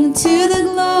sing to the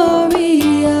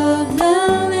glory of the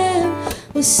Lamb.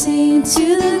 We'll sing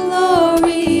to the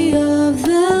glory of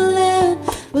the Lamb.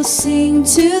 We'll sing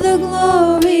to the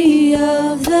glory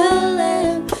of the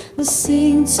Lamb. We'll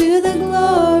sing to the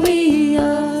glory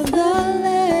of the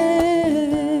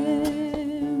Lamb.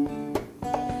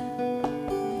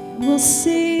 We'll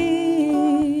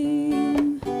sing,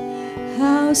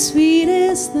 how sweet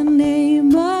is the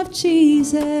name of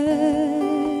Jesus.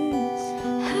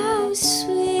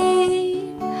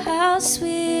 How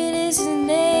sweet is the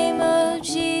name of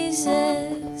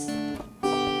Jesus.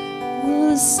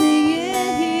 We'll sing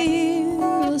it here,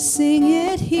 we'll sing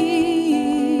it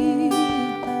here.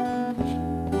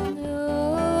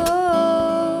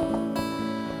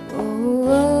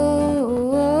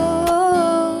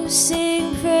 Oh,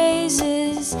 sing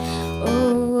praises.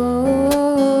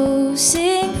 Oh,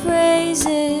 sing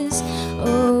praises.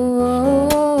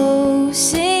 Oh,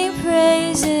 sing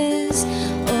praises.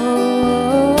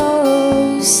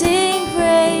 Oh, sing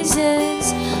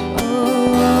praises.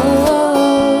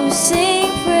 Oh,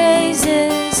 sing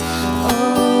praises.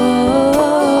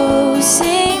 Oh,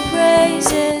 sing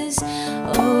praises.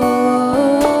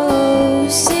 Oh,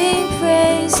 sing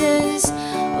praises.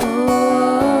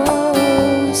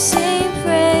 Oh, sing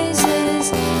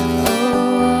praises.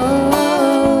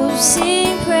 Oh,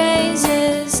 sing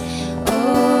praises.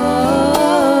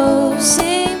 Oh,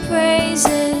 sing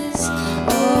praises.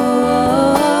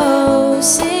 Oh, sing praises. Oh,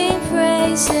 sing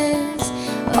praises.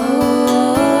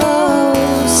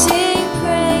 Oh, sing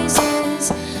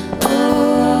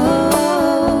praises.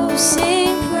 Oh,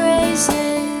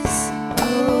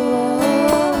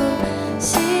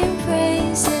 sing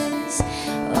praises.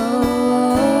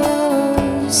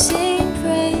 Oh, sing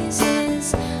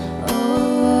praises.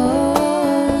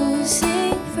 Oh,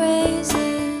 sing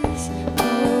praises.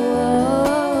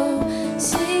 Oh,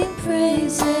 sing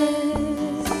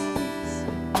praises.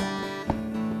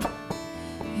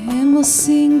 And we'll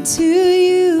sing to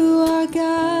you, our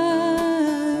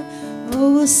God.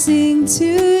 Oh, we'll sing to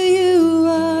you,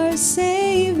 our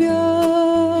Savior.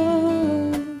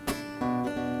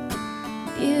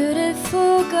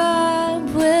 Beautiful God,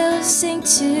 will sing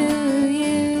to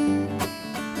you.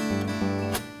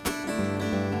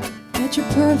 That you're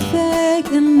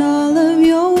perfect in all of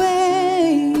your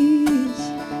ways.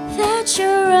 That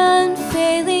your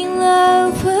unfailing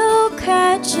love will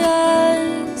catch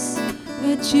us.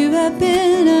 That you have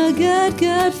been a good,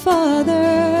 good Father.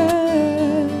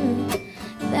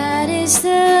 That is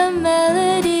the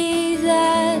melody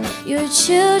that your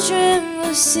children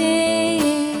will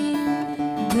sing.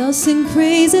 They'll sing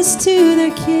praises to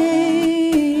their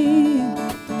King.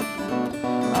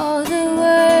 All the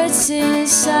words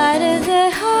inside of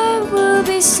their heart will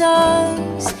be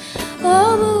songs.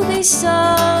 All will be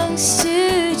songs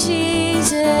to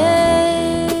Jesus.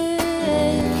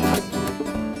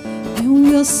 And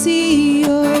we'll see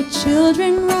your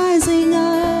children rising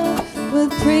up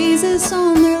with praises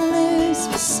on their lips.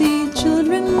 We'll see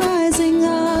children rising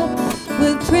up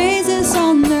with praises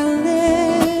on their lips.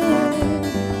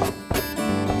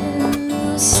 And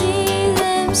we'll see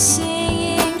them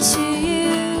singing to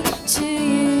you, to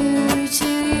you, to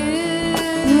you.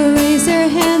 They'll raise their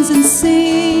hands and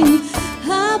sing,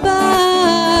 Abba.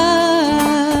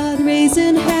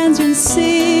 Raising hands and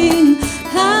sing,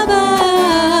 Abba.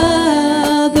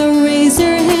 They'll raise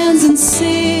their hands and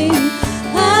sing,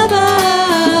 Abba.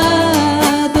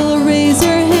 They'll raise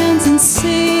their hands and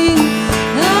sing,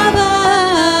 Abba.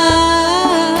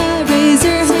 Raise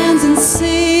their hands and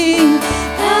sing,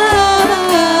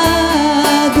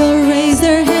 Abba. They'll raise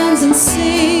their hands and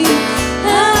sing,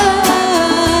 Abba.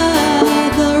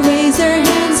 They'll raise their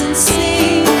hands and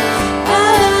sing,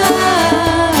 Abba.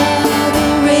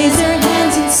 They'll raise their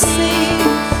hands and sing,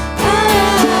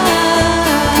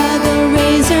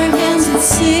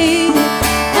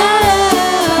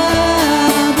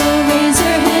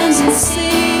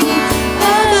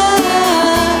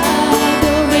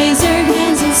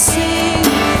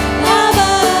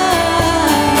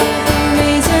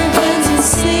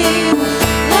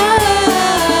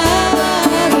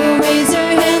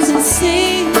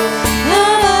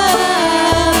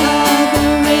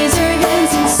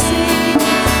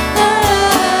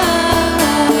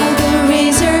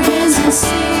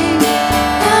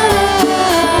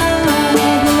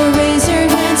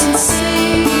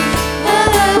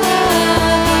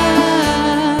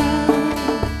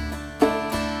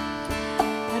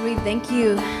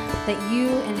 that you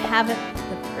inhabit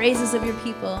the praises of your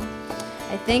people.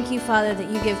 I thank you, Father, that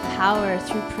you give power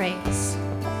through praise,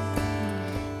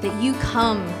 that you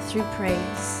come through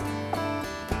praise.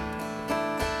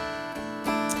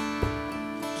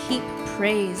 Keep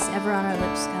praise ever on our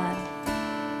lips, God.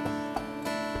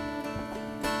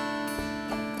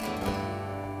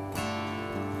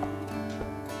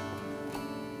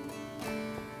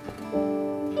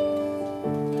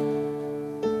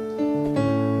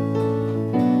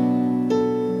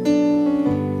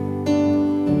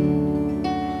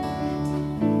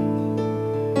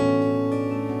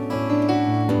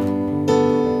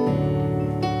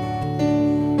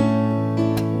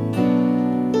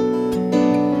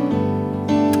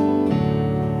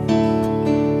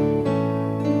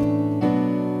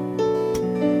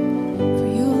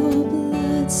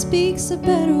 Speaks a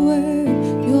better word.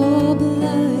 Your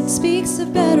blood speaks a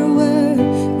better word.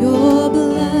 Your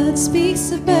blood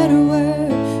speaks a better word.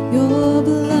 Your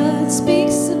blood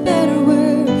speaks a better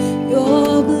word.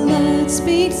 Your blood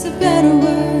speaks a better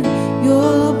word.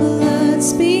 Your blood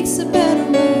speaks a better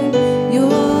word.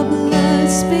 Your blood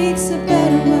speaks a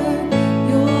better word.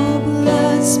 Your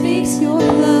blood speaks your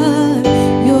blood.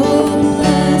 Your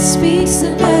blood speaks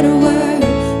a better word.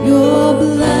 Your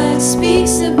blood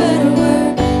speaks a better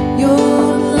word. Your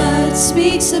blood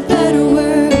speaks a better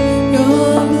word.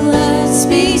 Your blood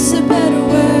speaks a better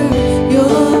word.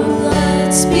 Your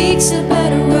blood speaks a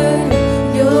better word.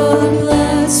 Your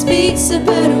blood speaks a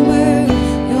better word.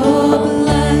 Your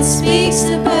blood speaks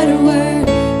a better word.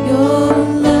 Your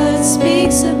blood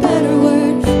speaks a better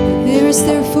word. There is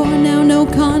therefore now no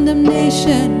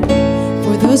condemnation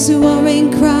for those who are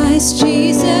in Christ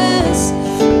Jesus.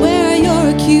 Where are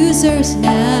your accusers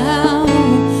now?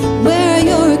 Where are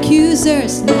your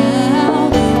accusers now?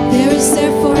 There is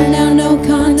therefore now no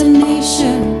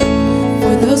condemnation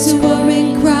for those who are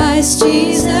in Christ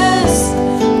Jesus.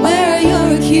 Where are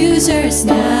your accusers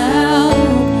now?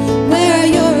 Where are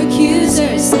your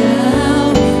accusers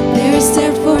now? There is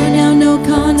therefore now no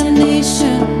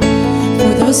condemnation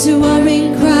for those who are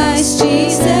in Christ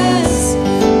Jesus.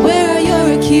 Where are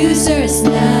your accusers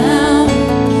now?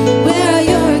 Where are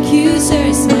your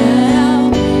accusers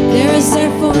now? There is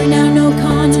therefore now no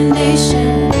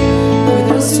condemnation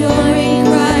for those who are in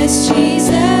Christ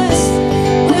Jesus.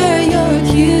 Where are your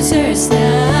accusers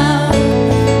now?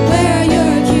 Where are your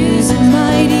accusers?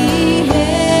 Mighty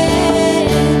hand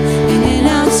and an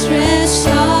outstretched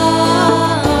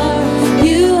arm.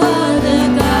 You are the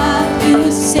God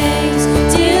who saves,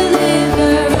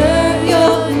 deliverer,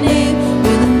 your name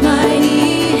with a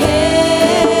mighty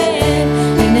hand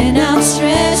and an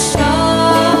outstretched arm.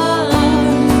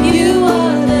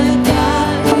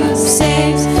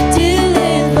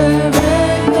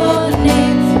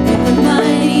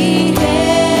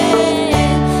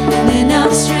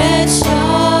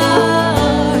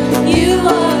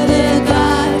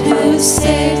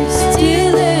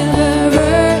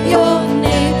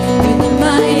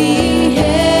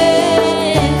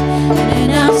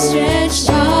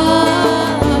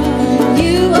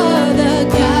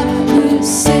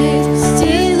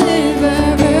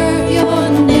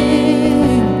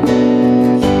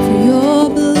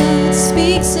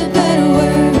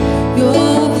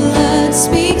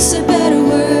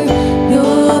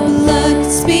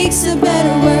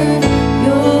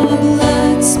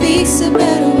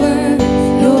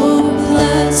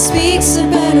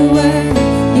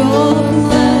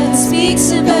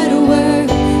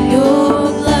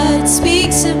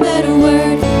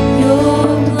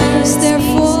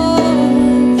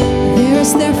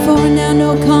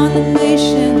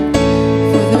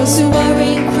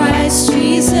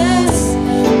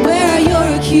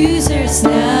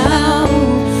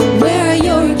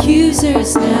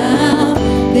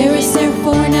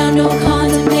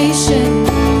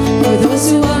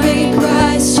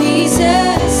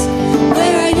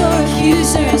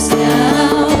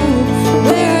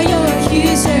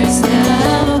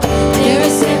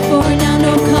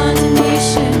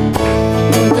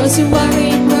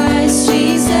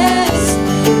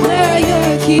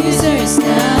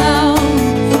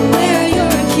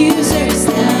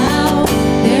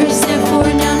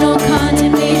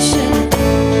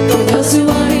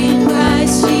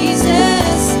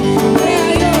 Where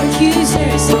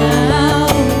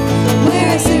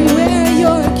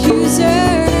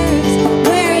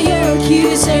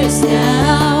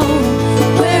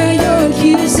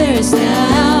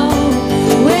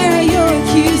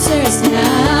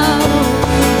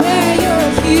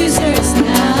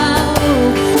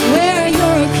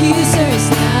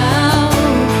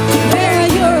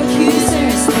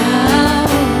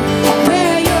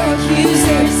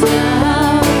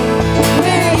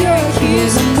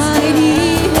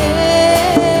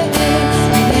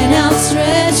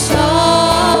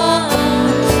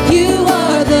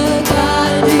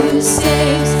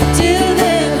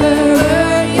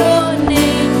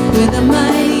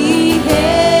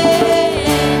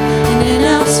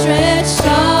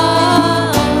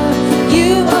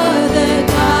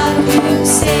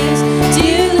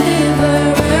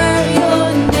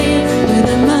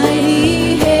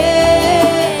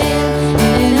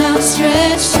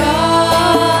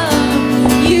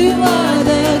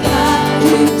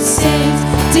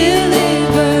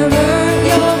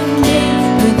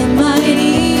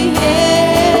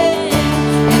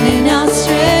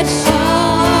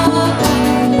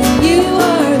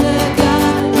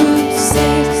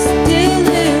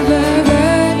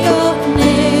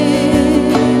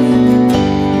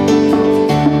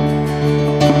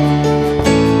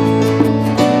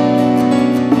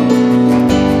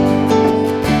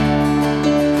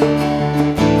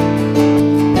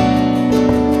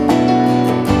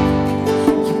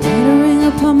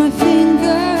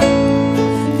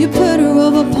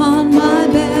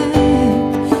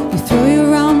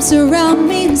Around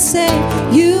me and say,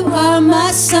 you are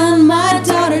my son, my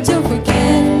daughter, don't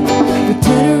forget. You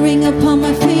put a ring upon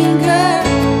my finger,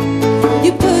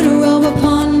 you put a robe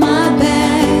upon my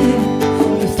back.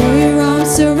 You throw your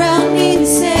arms around me and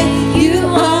say, you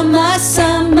are my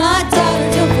son, my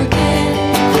daughter, don't forget.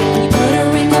 You put a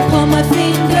ring upon my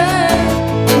finger,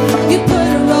 you put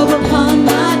a robe upon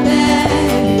my back.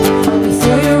 You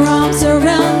throw your arms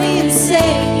around me and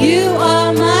say, you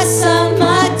are my son,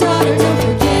 my daughter, don't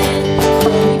forget.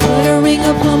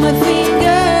 Upon my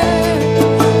finger,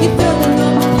 you put a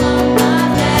robe upon my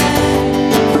back.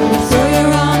 You throw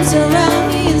your arms around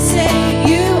me and say,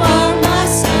 you are my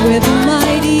son. With a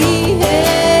mighty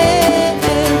hand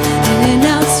and an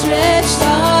outstretched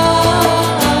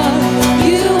arm,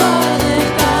 you are the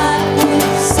God who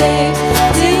saves,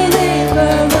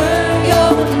 deliverer,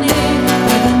 your name.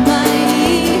 With a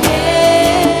mighty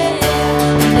hand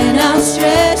and an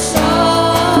outstretched arm,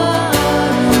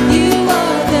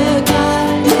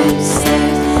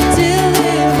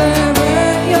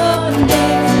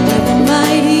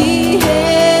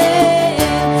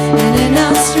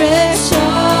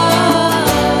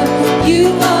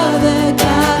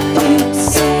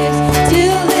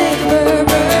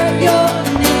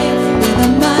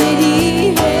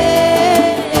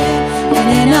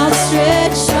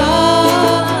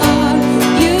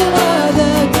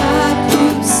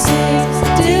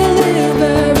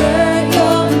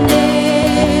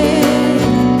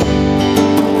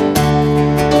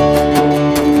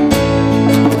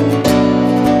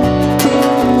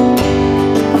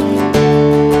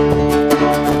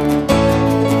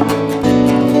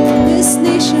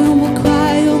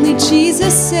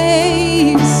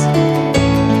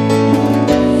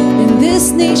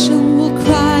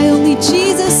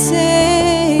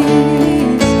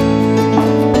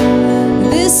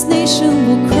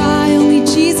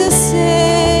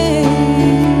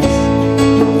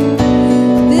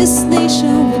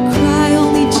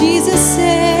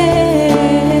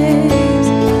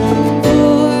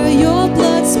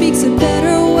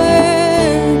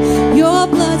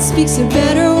 speaks a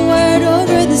better word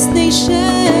over this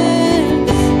nation.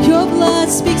 Your blood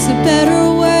speaks a better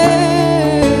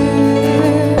word.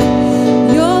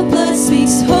 Your blood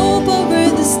speaks hope over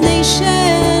this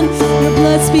nation. Your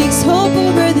blood speaks hope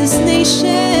over this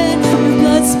nation. Your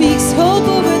blood speaks hope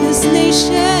over this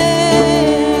nation.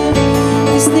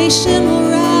 This nation will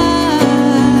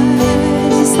rise.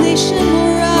 This nation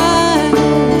will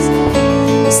rise.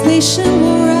 This nation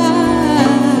will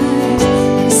rise.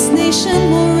 This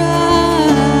nation will rise.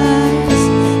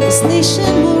 This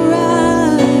nation will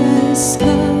rise.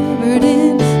 Covered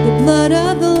in the blood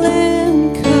of the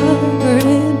Lamb. Covered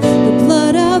in the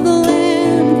blood of the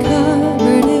Lamb.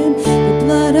 Covered in the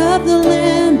blood of the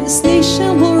Lamb. This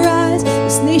nation will rise.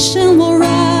 This nation will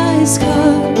rise.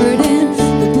 Covered in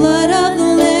the blood of the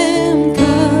Lamb.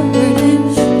 Covered in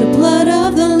the blood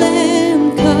of the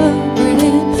Lamb. Covered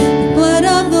in the blood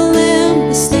of the Lamb.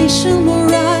 This nation will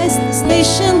rise. This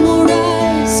nation will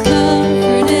rise.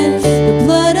 Covered in the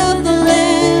blood of the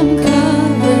Lamb.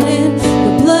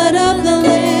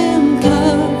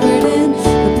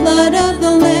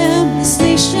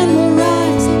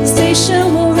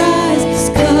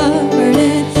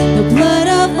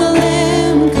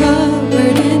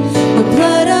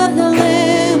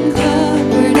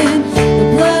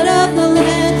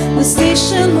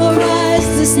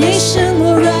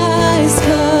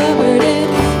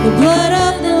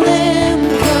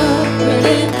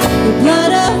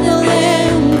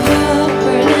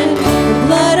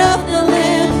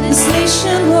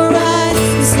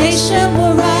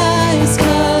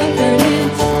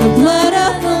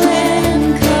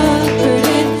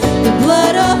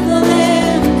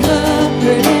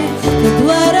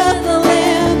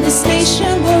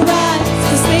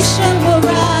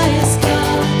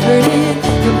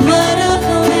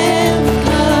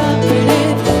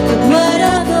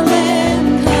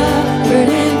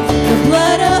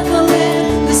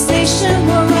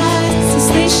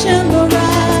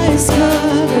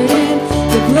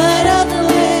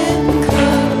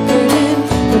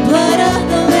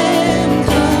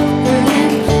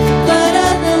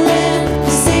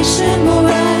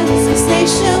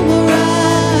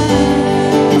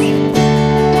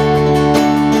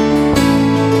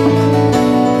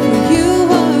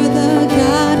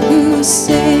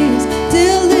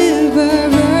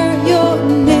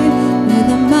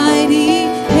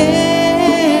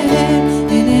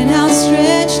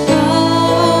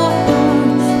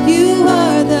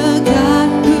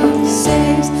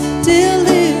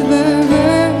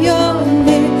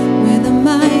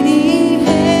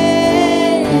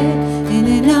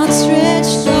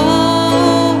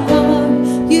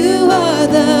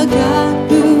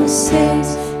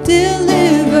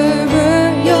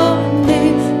 deliverer, your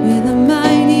name with a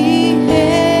mighty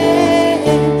hand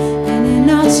and an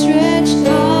outstretched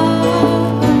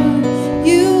arm.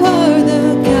 You are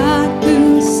the God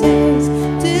who saves,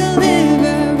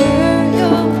 deliverer,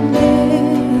 your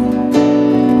name.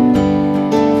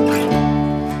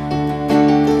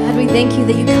 God, we thank you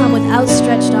that you come with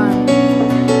outstretched arm.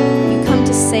 You come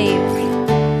to save.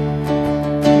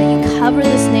 Cover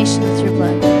this nation with your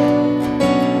blood.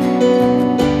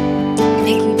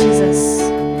 Thank you, Jesus.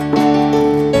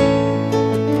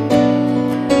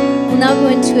 We'll now go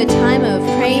into a time of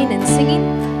praying and singing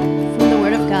from the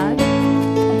Word of God,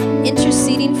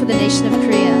 interceding for the nation of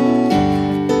Korea.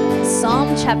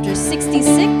 Psalm chapter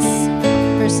 66,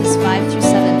 verses 5 through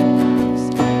 7.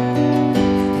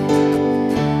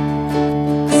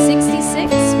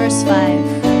 66, verse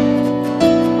 5.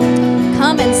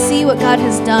 Come and see what God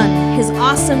has done, his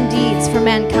awesome deeds for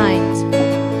mankind.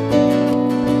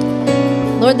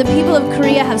 Lord, the people of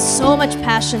Korea have so much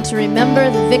passion to remember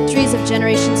the victories of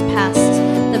generations past,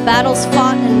 the battles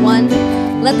fought and won.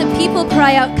 Let the people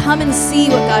cry out, come and see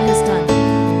what God has done.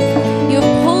 You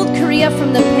have pulled Korea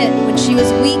from the pit when she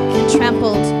was weak and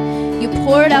trampled. You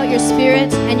poured out your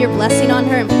spirit and your blessing on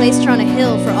her and placed her on a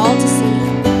hill for all to see.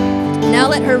 Now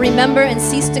let her remember and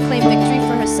cease to claim victory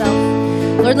for herself.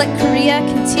 Lord, let Korea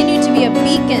continue to be a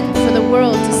beacon for the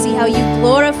world to see how you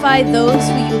glorify those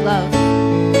who you love.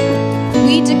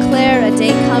 We declare a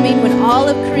day coming when all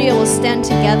of Korea will stand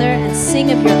together and sing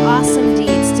of your awesome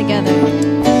deeds together.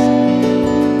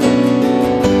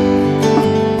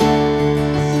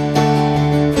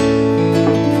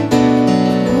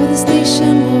 Oh, this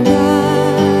nation will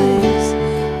rise.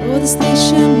 Oh, this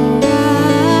nation will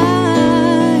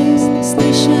rise. This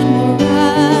nation will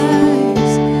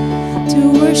rise to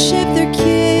worship their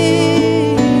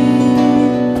King.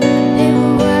 They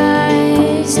will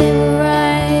rise, they will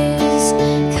rise.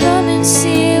 Come and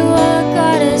see what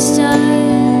God has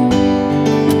done.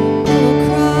 They will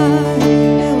cry,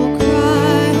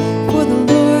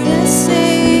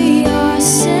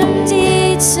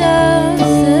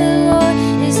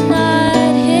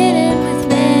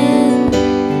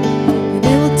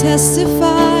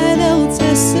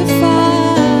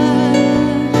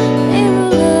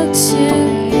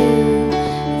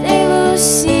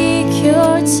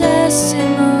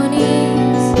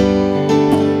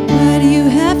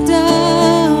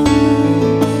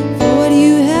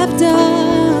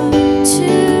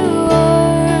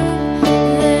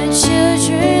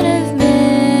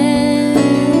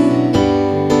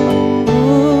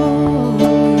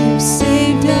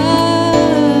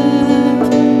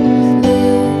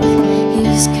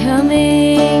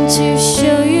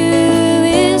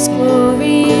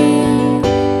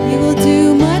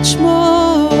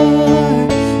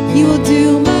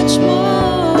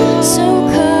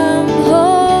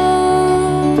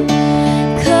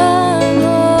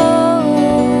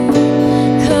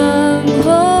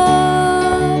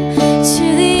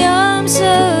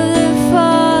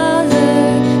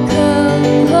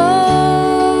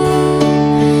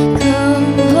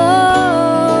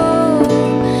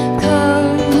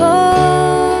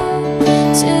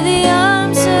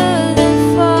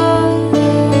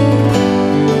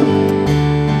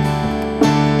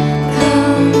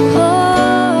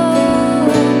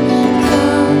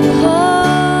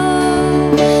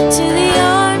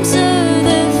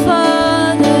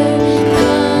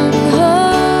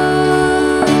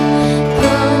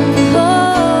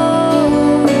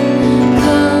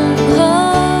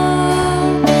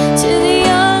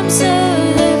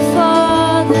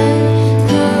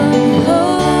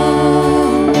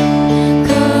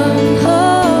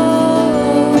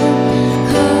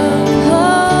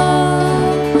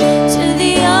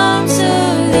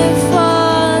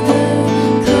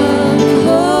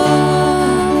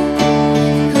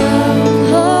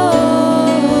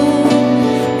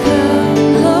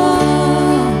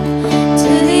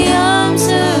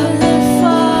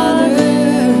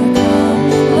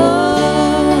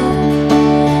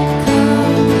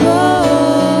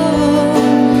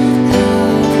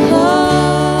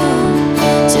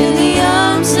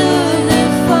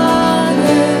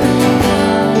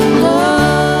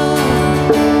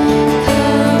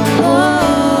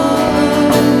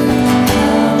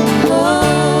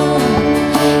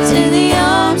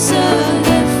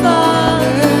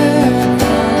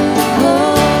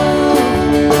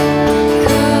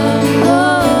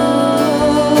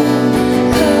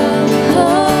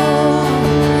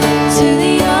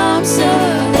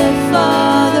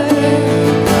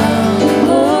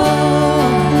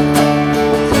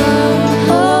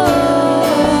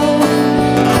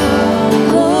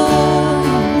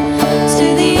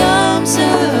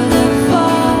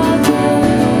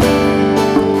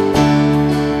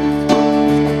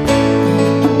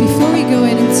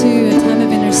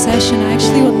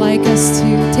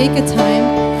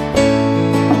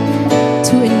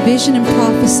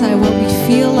 what we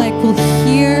feel like we'll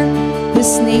hear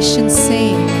this nation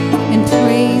sing and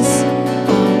praise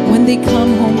when they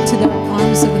come home to the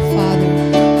arms of the Father.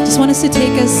 Just want us to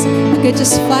take us a good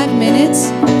just 5 minutes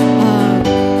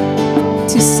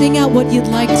to sing out what you'd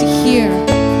like to hear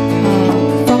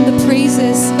from the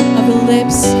praises of the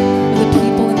lips of the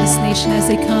people in this nation as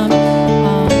they come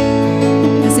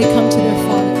to their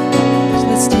Father. So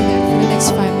let's do that for the next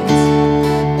 5 minutes.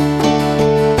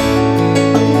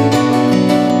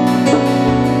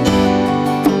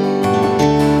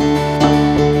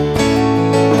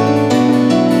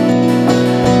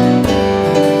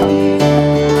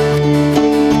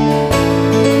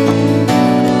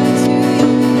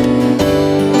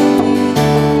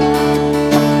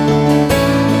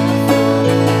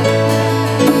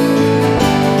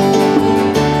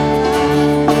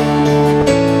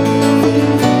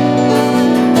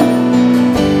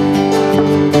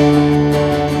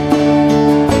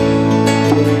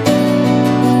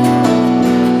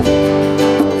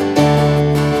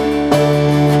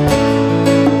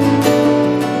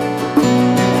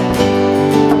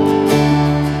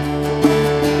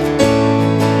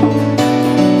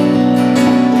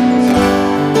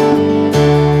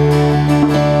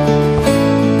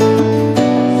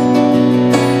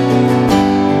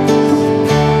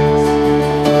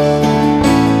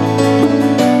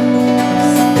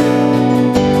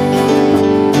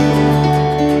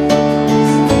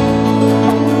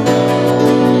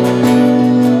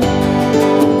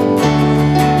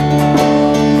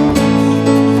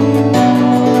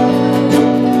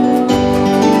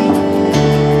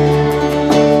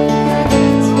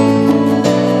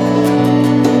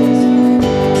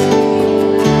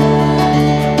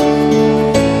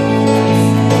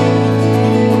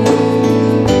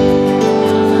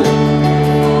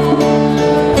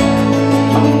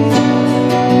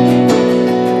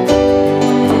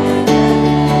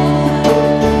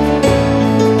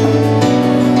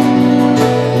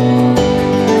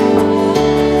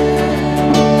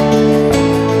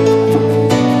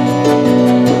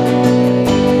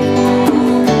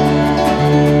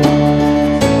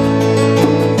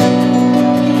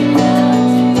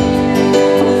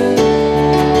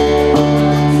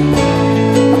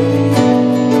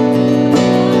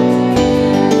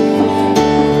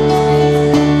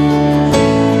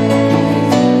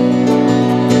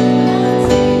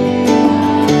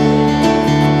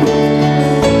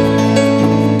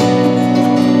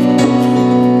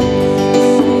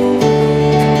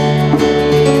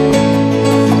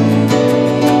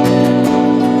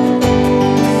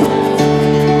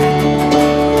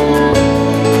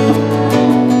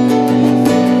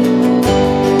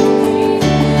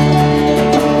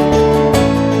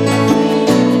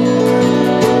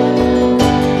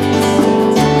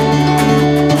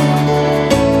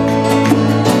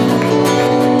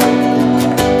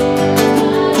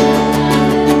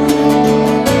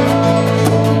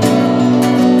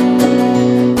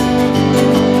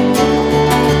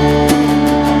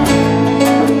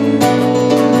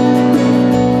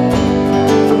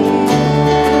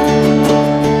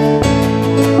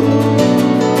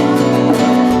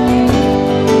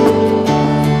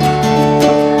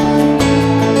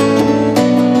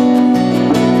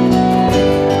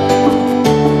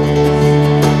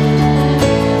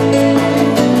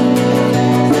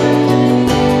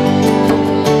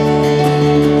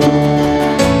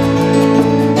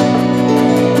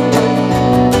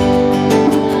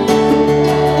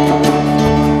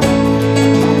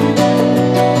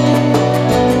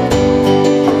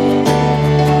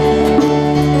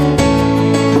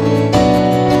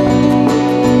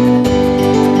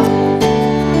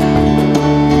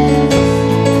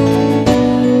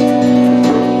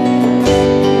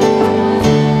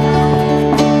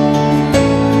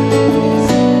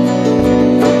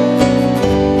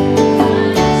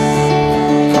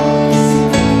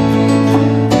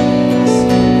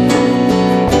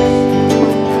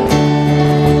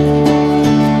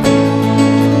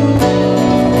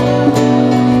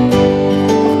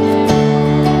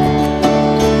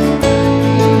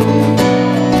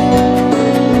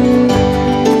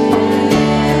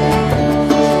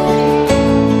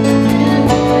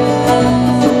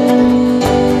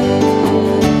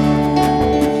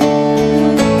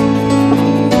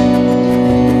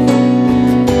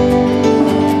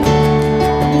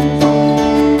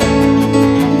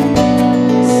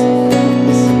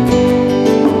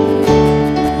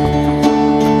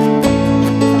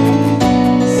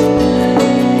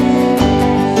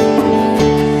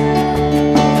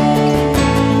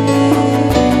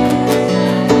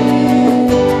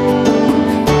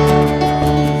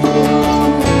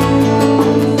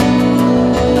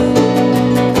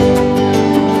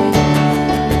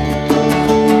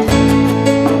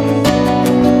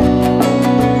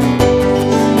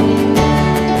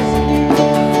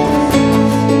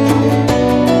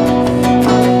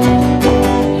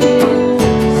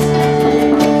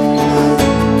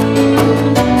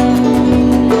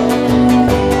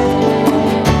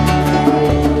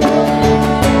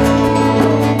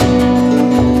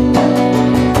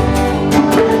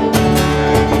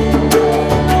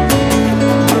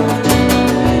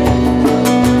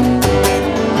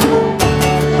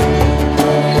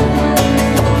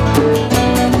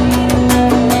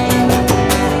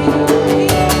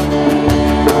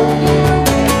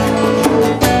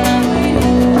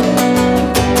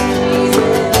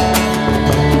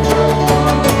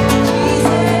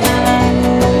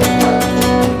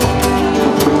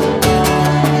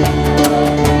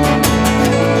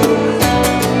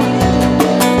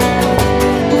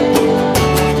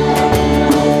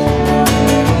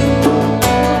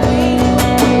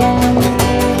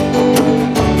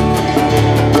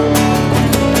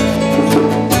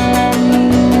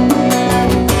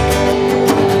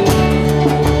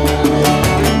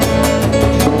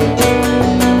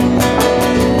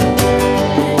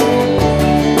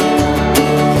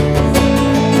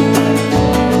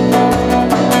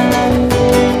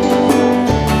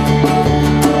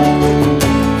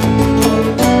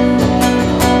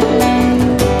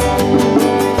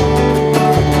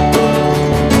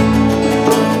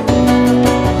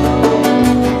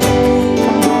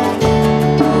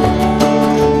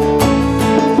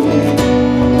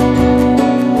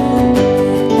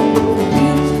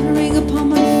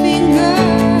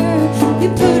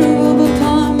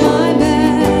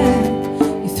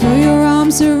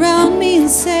 arms around me and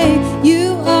say,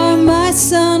 you are my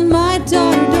son, my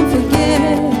daughter, don't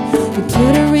forget. You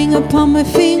put a ring upon my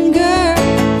finger,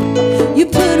 you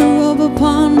put a robe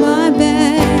upon my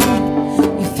back.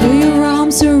 You throw your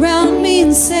arms around me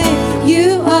and say,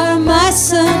 you are my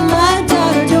son, my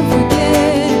daughter, don't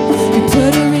forget. You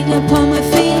put a ring upon my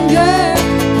finger,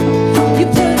 you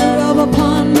put a robe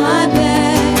upon my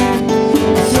back.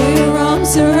 You throw your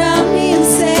arms around me and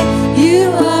say, you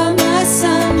are my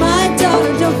son, my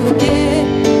daughter, don't forget.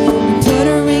 You put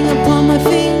a ring upon my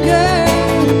finger,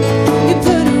 you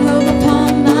put a robe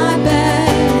upon my back.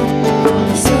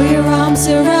 You throw your arms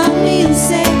around me and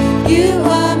say, you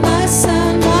are my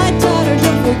son, my daughter,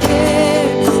 don't forget.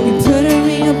 You put a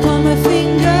ring upon my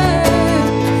finger,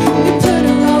 you put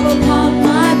a robe upon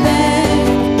my back.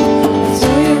 You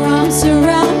throw your arms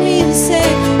around me and say,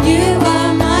 you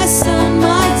are my son,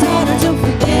 my daughter, don't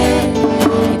forget.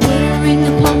 You put a ring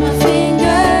upon my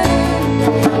finger,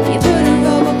 you put a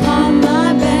robe upon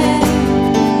my back.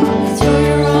 You throw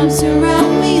your arms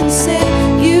around me and say,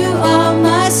 you are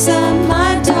my son,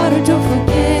 my daughter, don't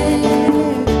forget.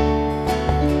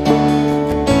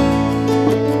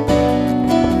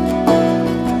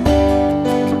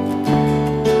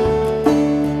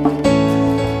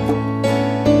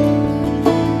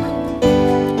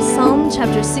 Psalm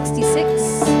chapter 66,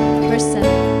 verse 7.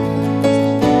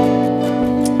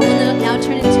 We'll now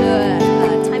turn into a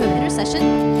time of intercession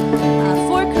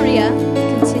for Korea,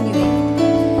 continuing.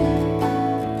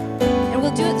 And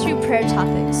we'll do it through prayer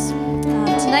topics.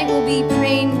 Tonight we'll be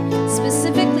praying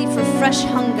specifically for fresh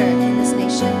hunger in this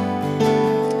nation.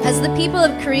 As the people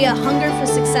of Korea hunger for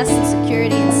success and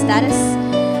security and status,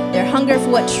 their hunger for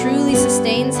what truly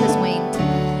sustains has waned.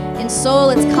 In Seoul,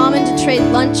 it's common to trade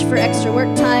lunch for extra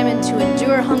work time and to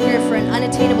endure hunger for an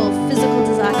unattainable physical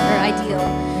desire or ideal.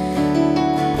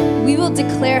 We will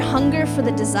declare hunger for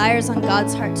the desires on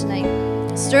God's heart tonight.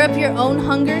 Stir up your own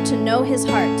hunger to know His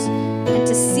heart and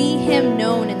to see Him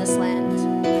known in this land.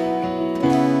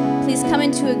 Please come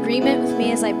into agreement with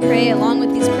me as I pray along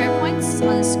with these prayer points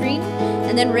on the screen,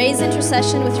 and then raise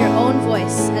intercession with your own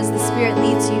voice as the Spirit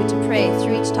leads you to pray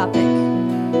through each topic.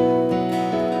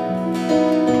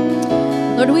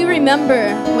 Lord, we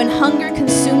remember when hunger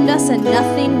consumed us and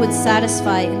nothing would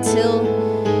satisfy until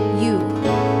you.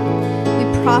 We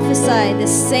prophesy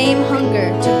this same hunger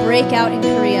to break out in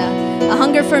Korea, a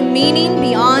hunger for meaning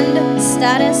beyond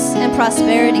status and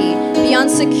prosperity, beyond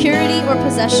security or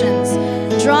possessions.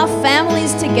 Draw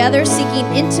families together seeking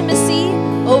intimacy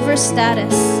over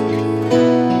status.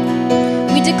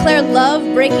 We declare love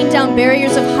breaking down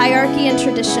barriers of hierarchy and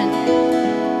tradition.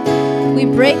 We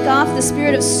break off the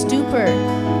spirit of stupor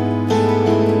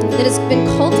that has been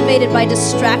cultivated by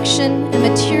distraction and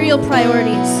material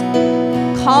priorities.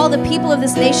 Call the people of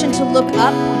this nation to look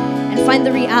up and find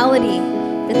the reality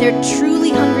that they're truly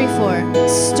hungry for.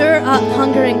 Stir up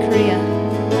hunger in Korea.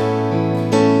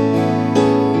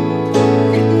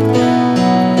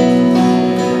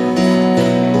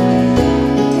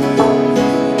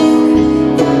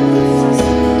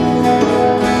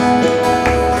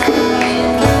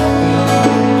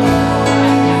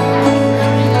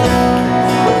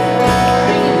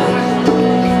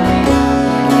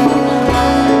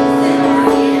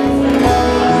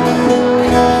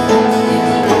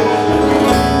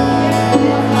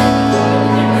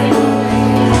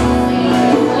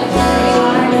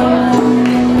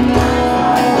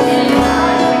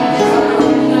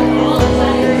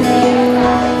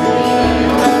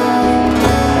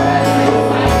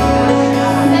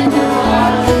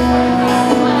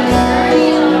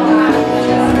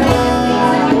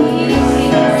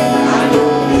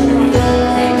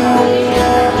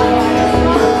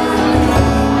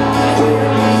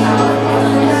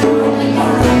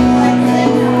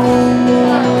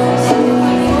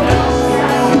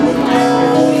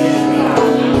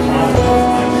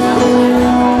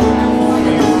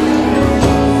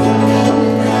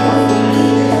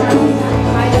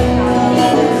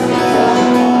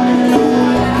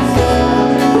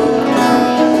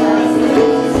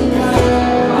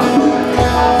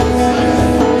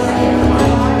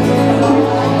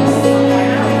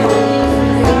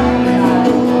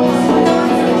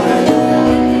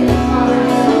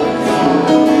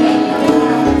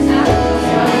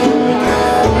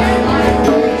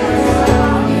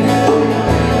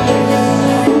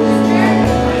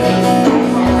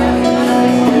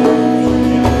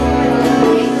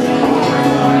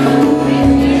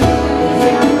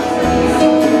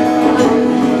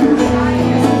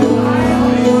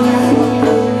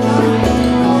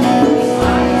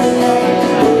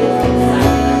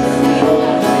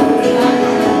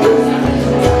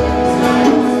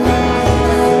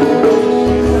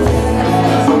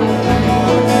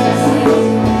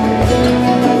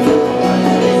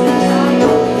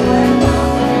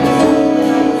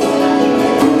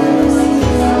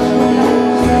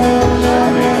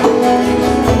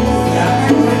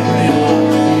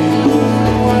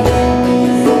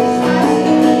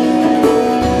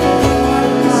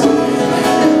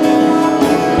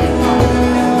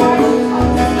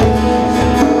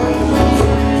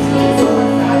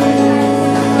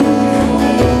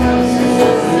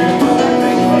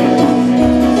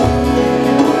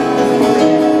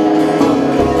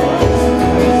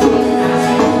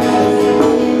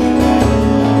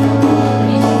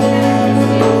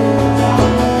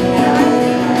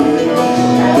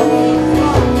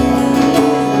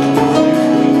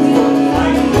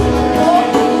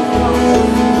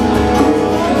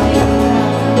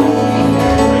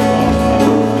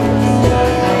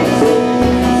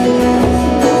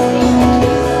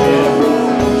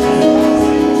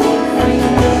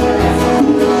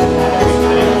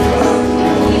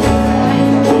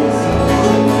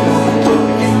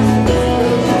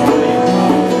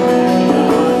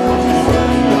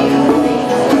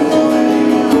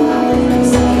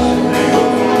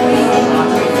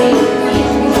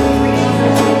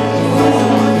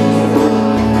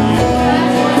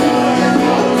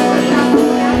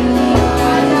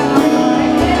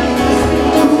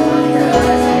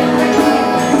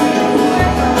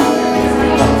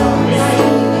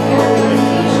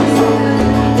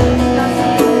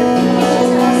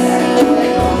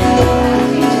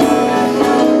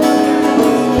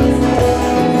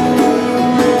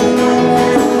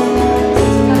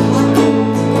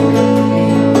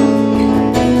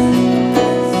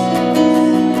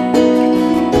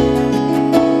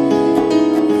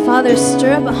 Father,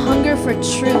 stir up a hunger for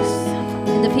truth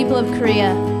in the people of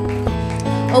Korea.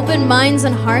 Open minds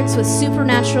and hearts with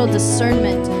supernatural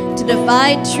discernment to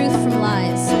divide truth from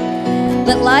lies.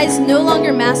 Let lies no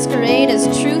longer masquerade as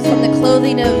truth in the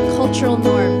clothing of cultural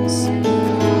norms.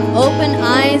 Open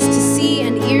eyes to see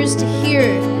and ears to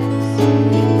hear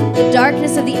the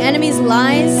darkness of the enemy's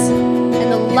lies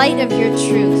and the light of your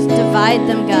truth. Divide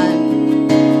them, God.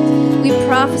 We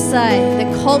prophesy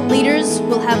that cult leaders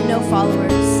will have no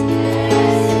followers,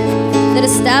 that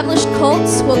established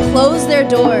cults will close their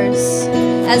doors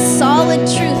as solid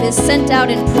truth is sent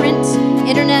out in print,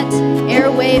 internet,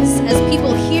 airwaves, as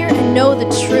people hear and know the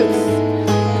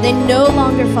truth. They no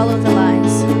longer follow the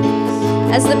lies.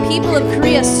 As the people of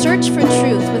Korea search for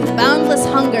truth with boundless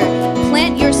hunger,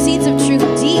 plant your seeds of truth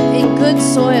deep in good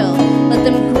soil. Let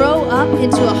them grow up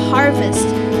into a harvest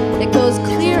that goes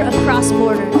clear across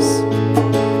borders.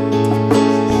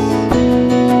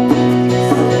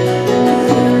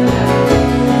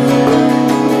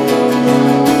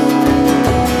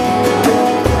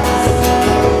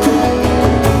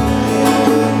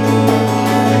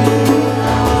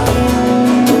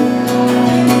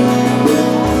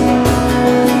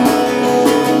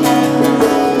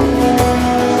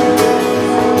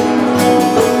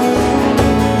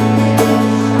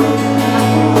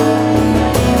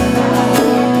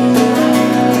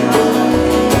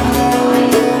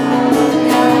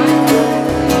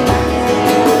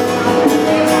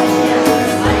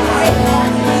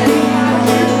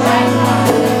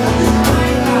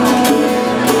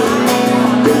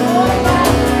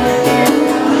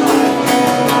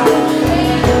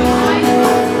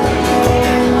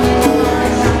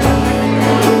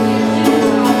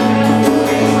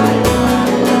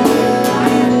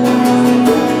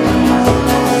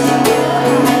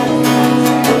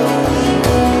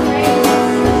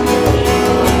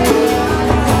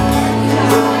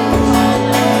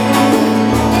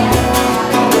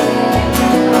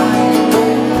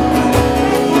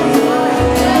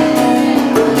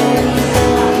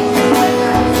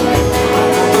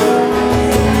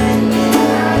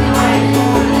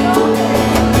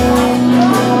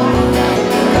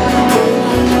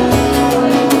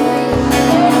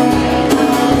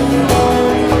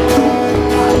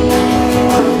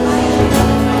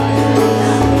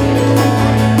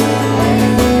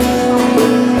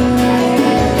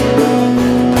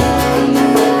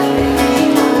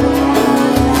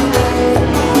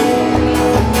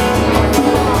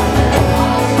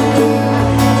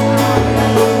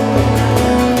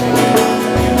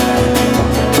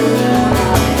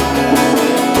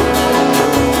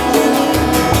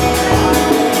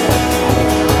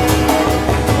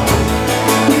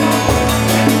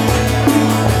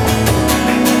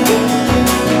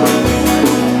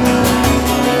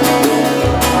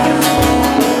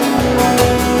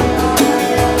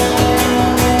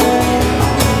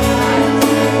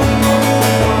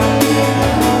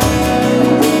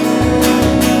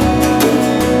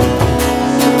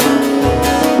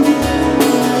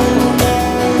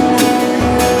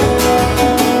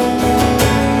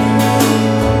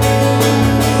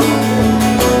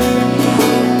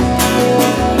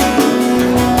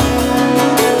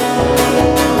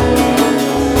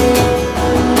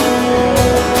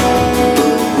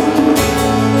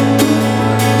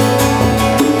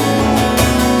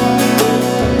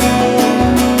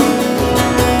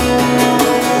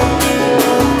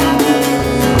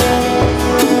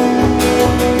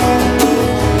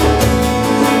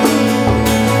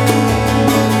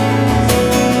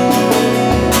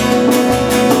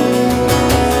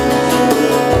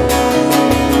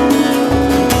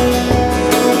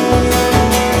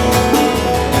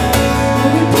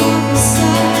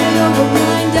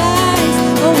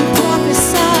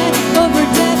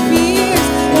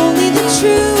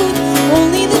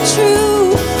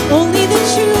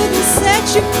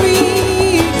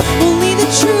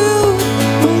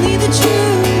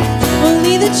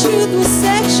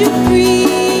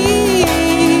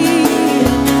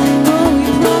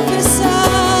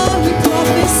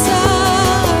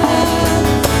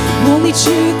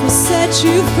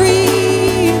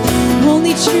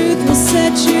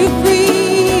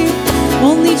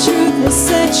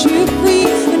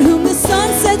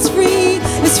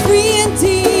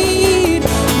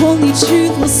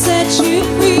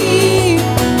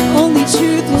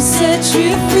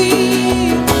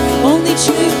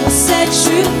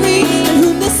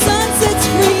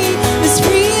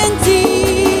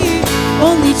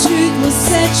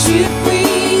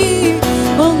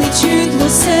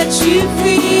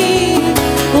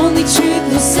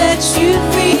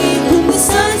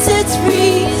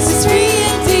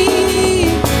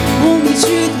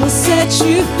 Set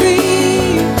you free.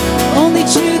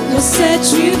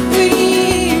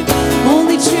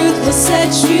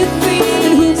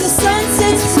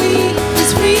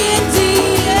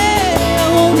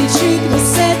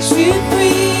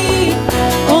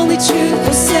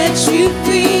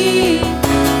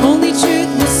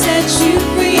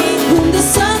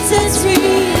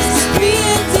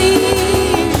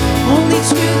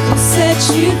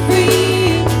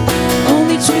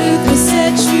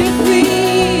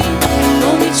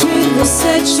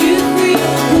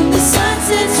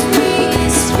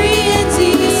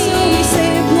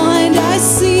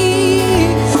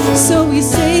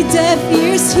 deaf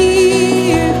ears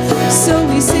hear. So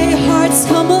we say hearts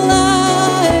come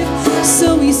alive.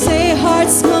 So we say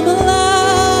hearts come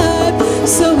alive.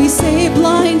 So we say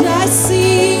blind eyes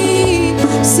see.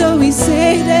 So we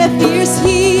say deaf ears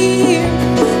hear.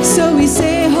 So we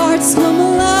say hearts come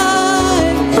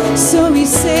alive. So we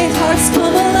say hearts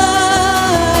come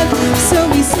alive. So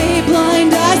we say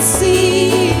blind eyes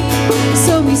see.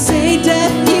 So we say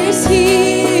deaf ears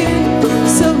hear.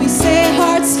 So we say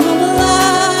hearts come alive.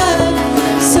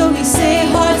 So we say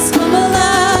hearts come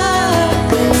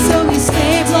alive. So we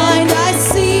say blind eyes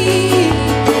see.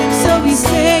 So we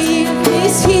say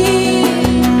ears hear.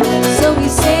 So we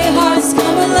say hearts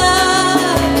come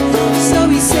alive. So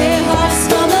we say hearts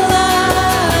come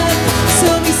alive. So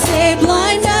we say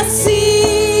blind eyes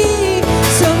see.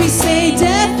 So we say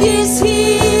deaf ears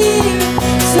hear.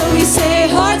 So we say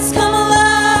hearts come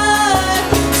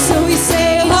alive. So we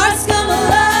say hearts come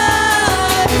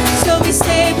alive. So we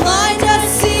say blind eyes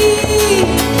see.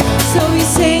 So we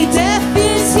say deaf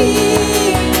ears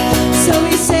hear. So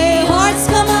we say hearts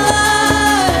come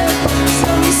alive. So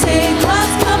we say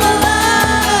hearts come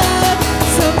alive.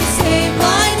 So we say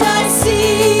blind eyes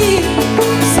see.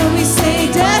 So we say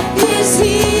deaf ears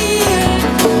hear.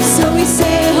 So we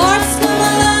say hearts come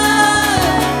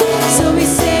alive. So we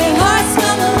say hearts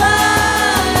come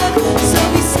alive. So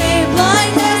we say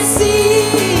blind eyes see.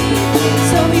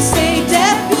 So we say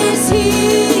deaf ears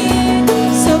hear.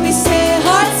 So we say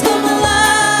hearts come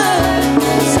alive.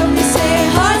 So we say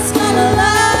hearts come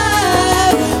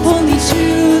alive. Only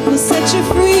truth will set you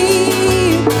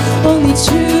free. Only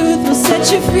truth will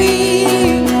set you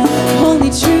free. Only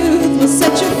truth will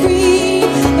set you free.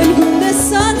 And whom the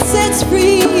Son sets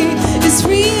free is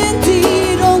free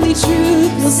indeed. Only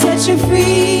truth will set you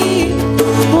free.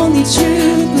 Only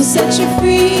truth will set you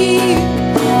free.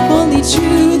 Only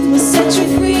truth will set you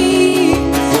free.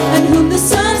 And whom the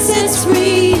Son sets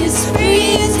free is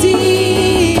free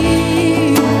indeed.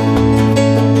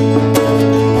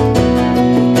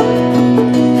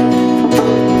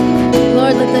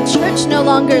 Lord, let the church no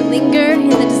longer linger in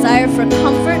the desire for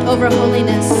comfort over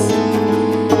holiness.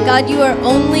 God, you are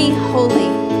only holy.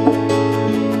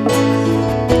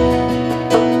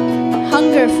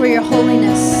 Hunger for your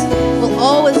holiness will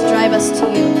always drive us to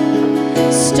you.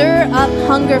 Stir up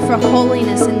hunger for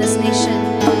holiness in this nation,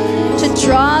 to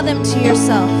draw them to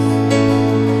yourself.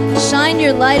 Shine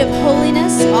your light of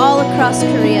holiness all across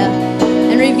Korea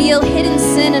and reveal hidden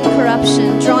sin and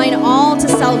corruption, drawing all to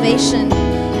salvation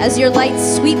as your light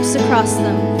sweeps across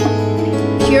them.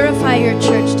 Purify your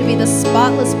church to be the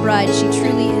spotless bride she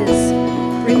truly is.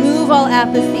 Remove all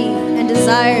apathy and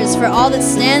desires for all that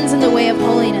stands in the way of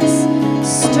holiness.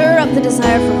 Stir up the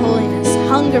desire for holiness,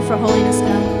 hunger for holiness,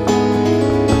 God.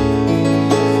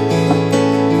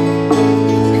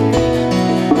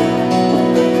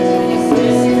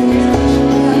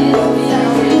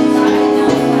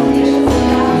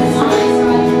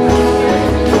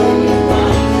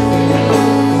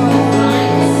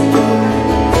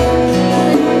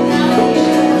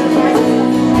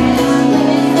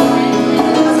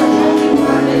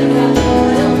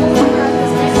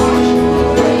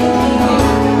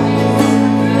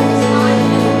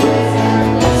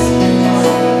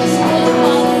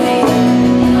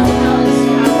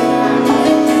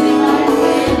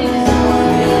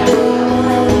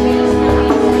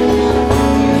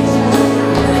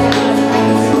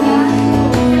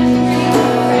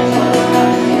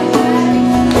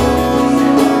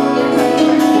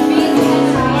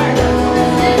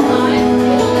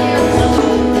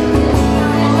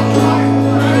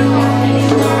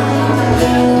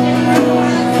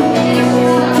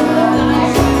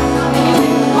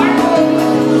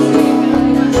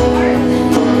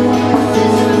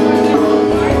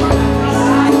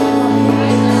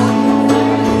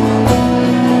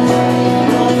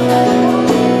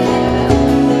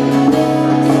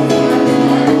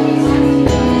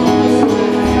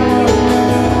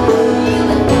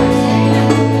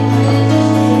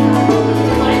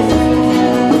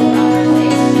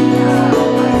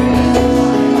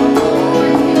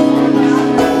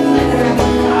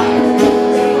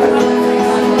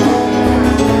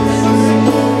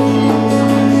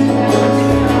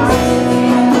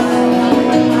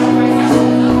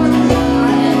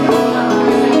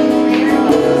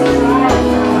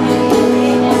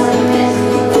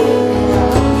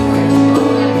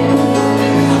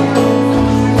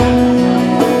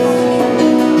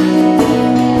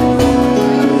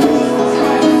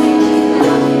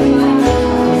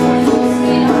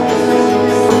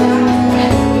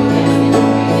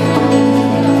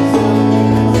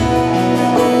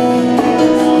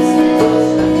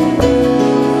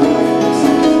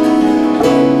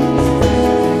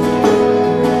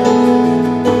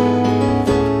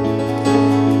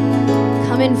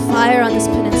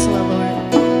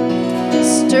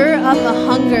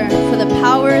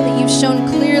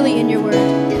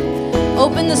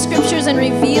 Open the scriptures and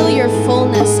reveal your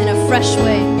fullness in a fresh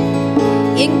way.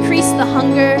 Increase the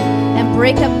hunger and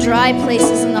break up dry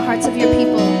places in the hearts of your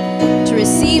people to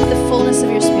receive the fullness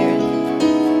of your Spirit.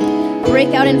 Break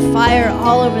out in fire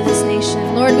all over this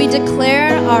nation. Lord, we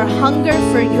declare our hunger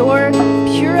for your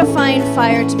purifying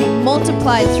fire to be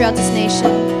multiplied throughout this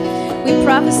nation. We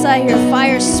prophesy your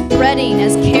fire spreading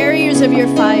as carriers of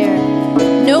your fire.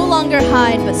 No longer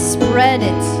hide, but spread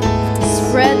it.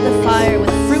 Spread the fire with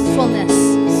fruitfulness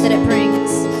that it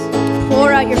brings.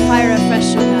 Pour out your fire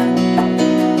afresh, O God.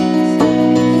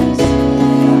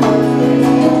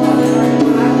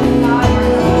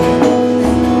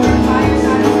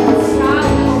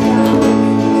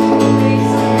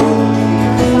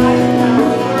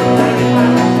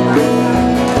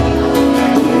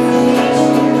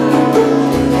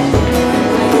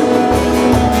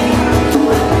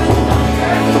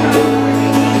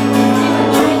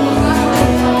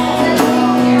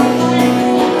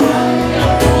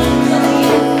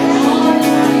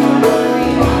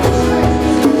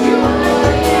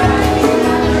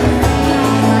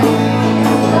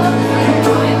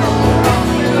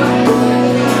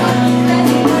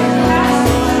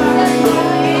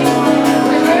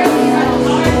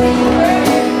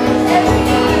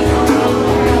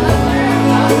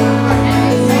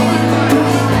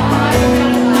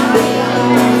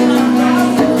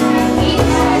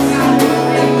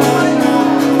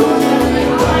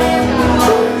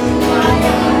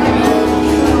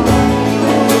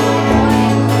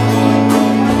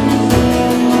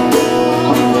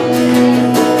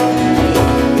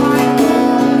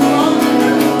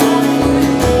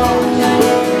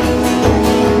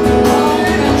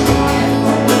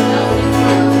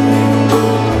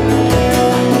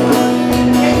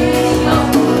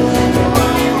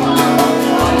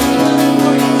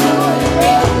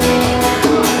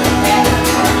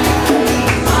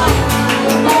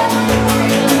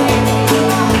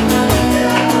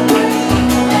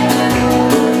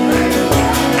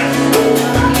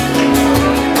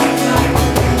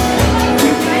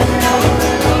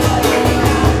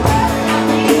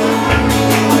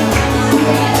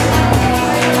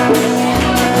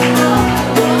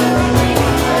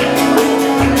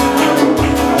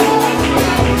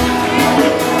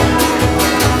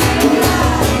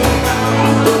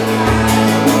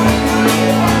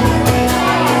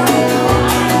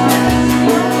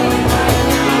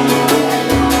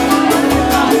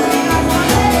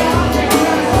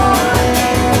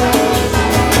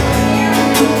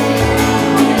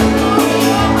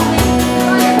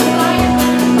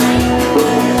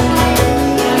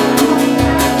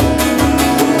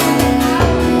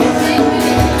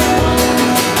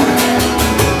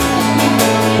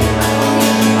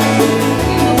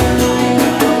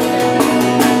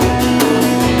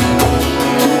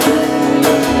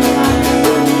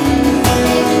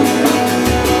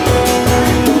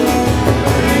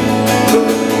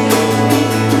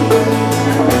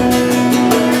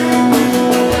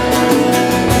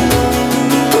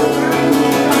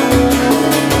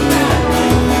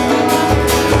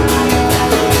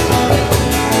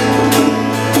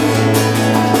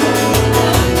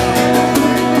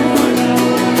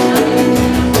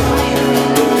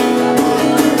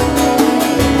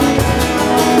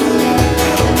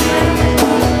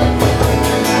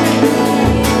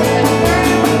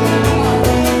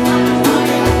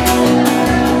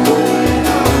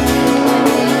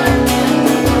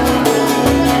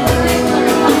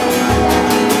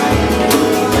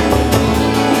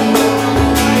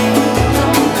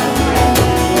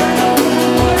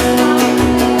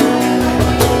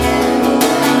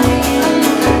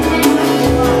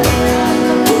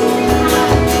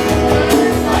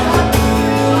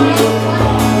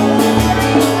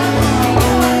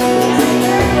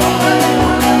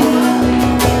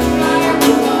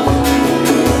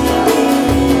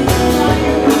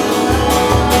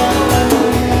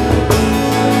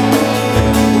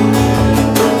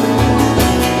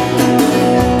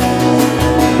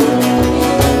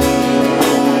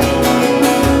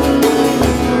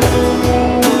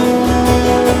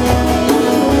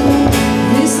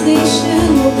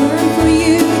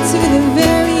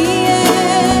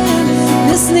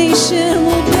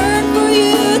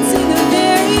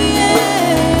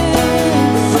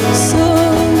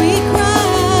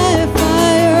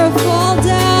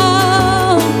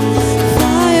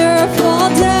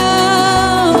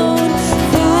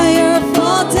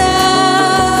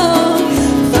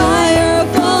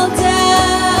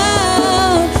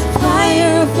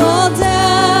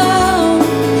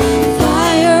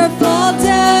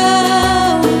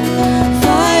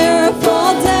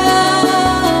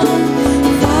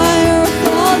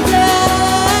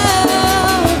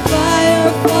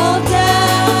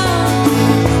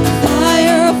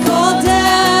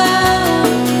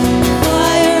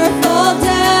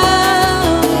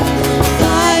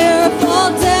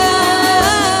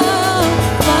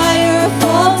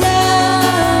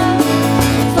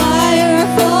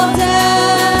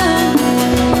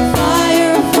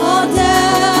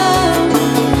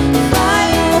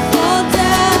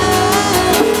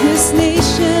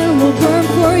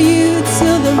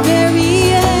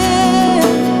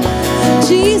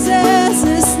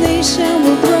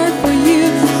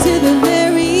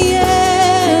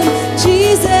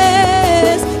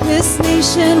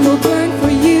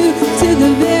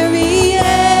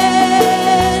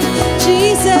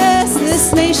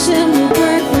 this nation will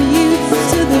burn for you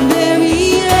to the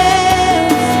very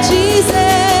end.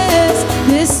 Jesus,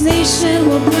 this nation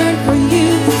will burn for you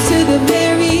to the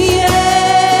very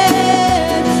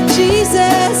end.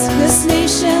 Jesus, this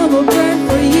nation will burn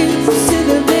for you to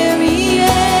the very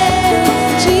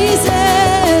end.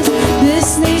 Jesus, this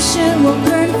nation will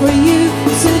burn for you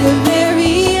to the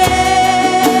very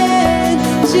end.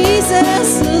 Jesus,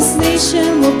 this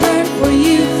nation will burn for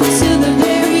you to the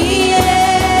very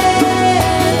end.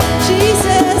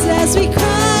 Jesus, as we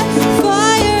cry,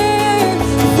 fire,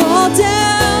 fall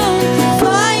down,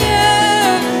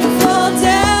 fire, fall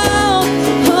down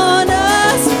on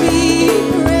us, we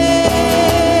pray.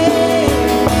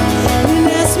 And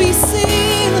as we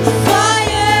sing,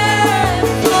 fire,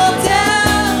 fall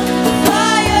down,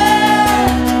 fire,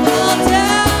 fall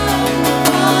down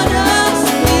on us,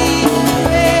 we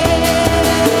pray.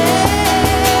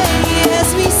 As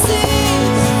we sing,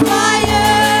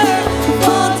 fire,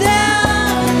 fall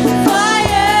down,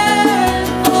 fire,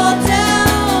 fall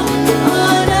down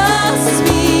on us,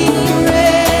 we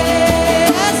pray.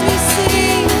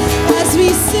 As we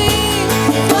sing,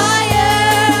 fire,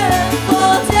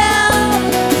 fall down,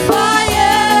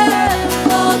 fire,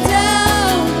 fall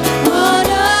down on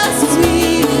us, we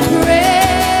pray.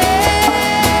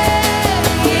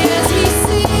 As we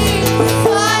sing,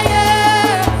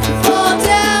 fire, fall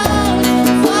down,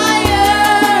 fire,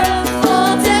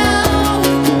 fall down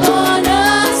on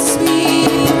us, we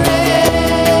pray.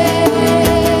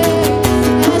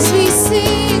 As we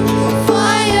sing,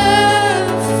 fire,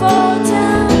 fall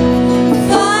down,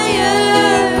 fire,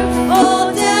 fall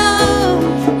down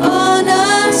on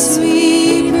us, we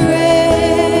pray.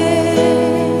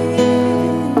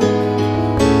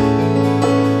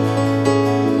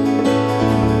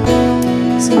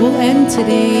 So we'll end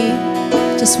today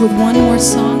just with one more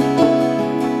song,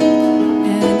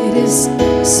 and it is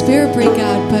Spirit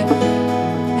Breakout, but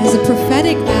as a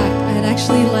prophetic act, I'd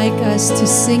actually like us to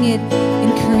sing it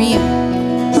in Korean.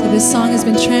 So this song has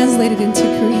been translated into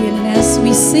Korean, and as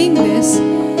we sing this,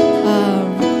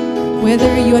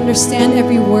 whether you understand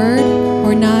every word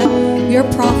or not, we are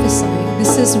prophesying.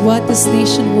 This is what this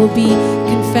nation will be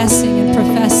confessing and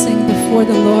professing before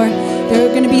the Lord. They're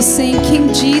going to be saying,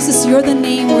 King Jesus, you're the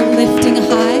name we're lifting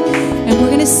high, and we're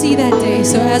going to see that day.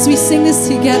 So as we sing this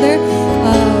together,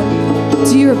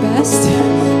 do your best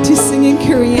to sing in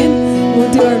Korean.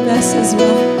 We'll do our best as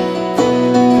well.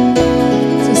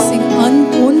 So sing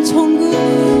온 천국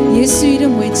예수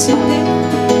이름 외칠 때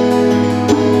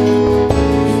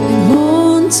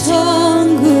온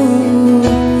천국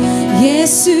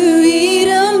예수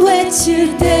이름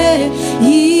외칠 때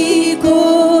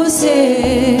이곳에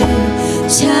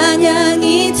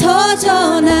찬양이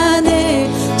터져나네.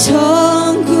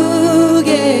 전국에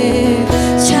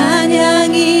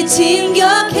찬양이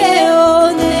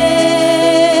진격해오네.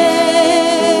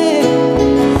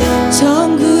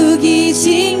 전국이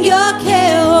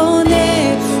진격해오네.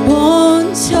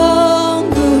 온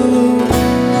천국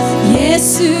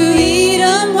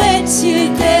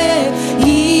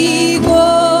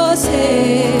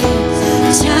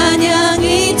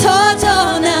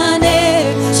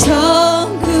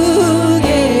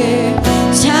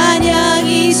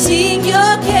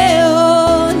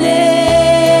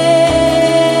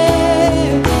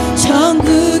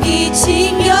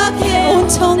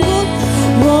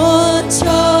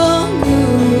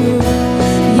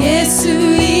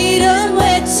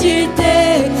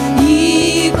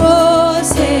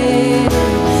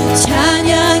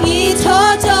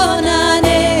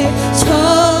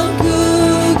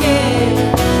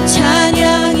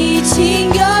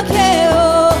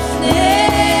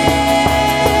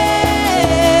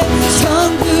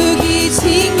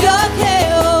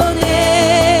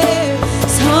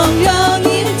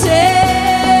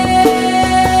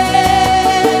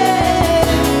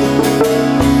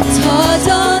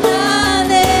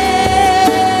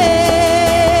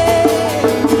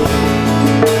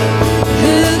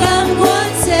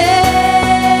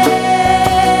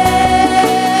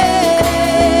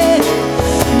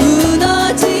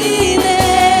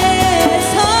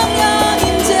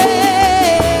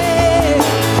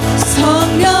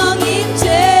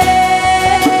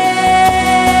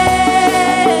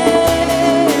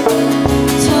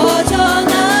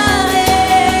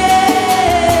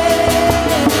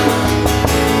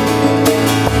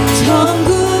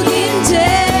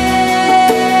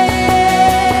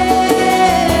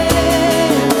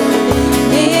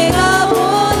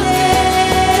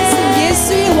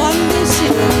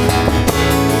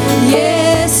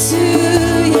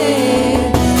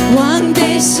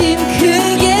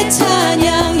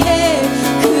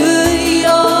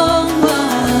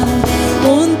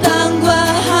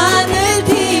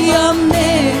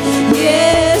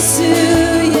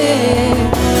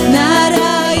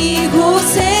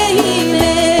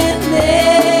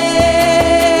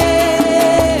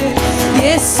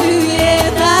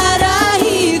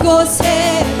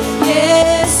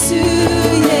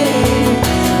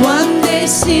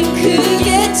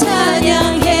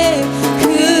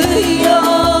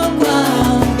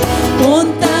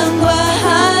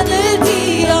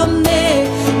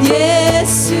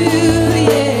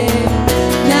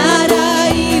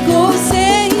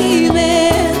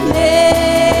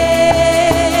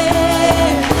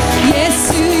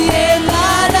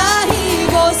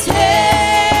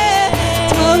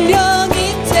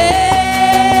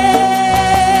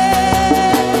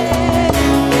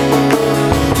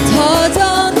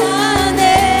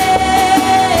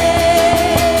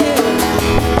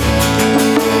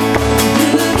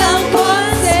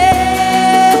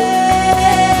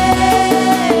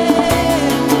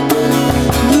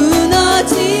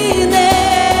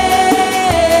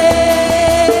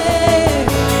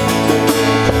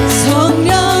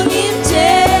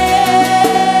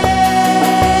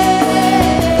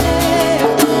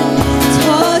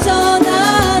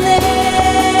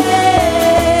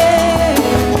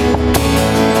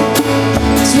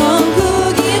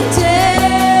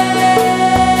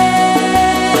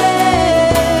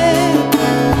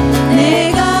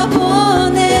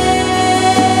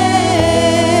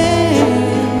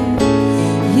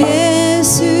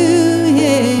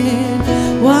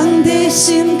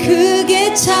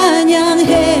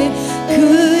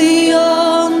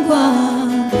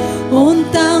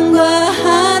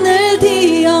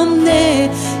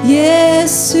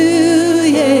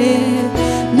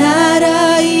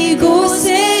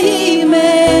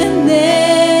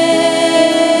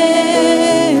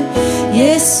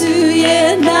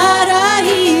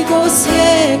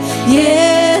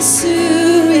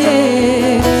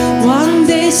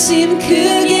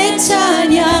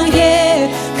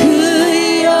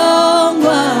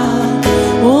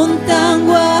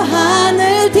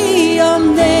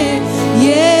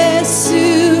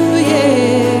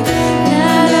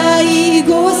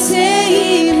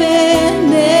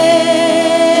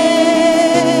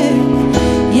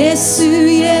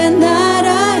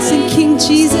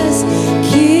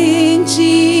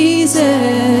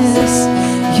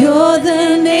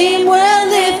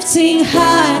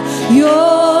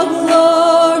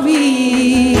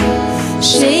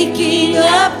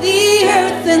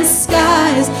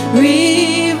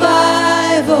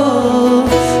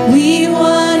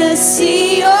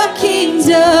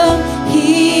kingdom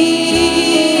here.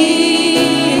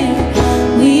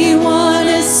 We want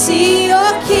to see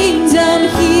your kingdom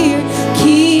here,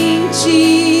 King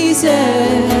Jesus.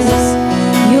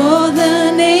 You're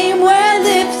the name we're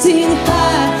lifting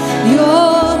high,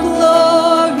 your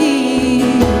glory,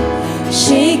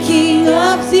 shaking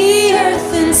up the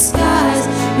earth and skies,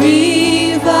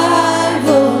 revival.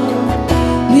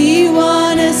 We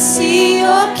want to see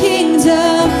your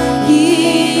kingdom here.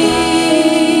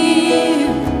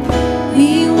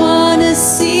 We want to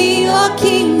see your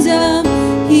kingdom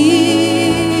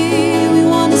here. We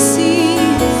want to see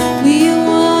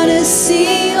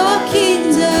your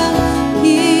kingdom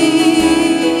here.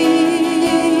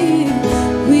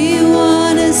 We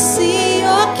want to see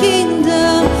your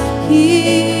kingdom here.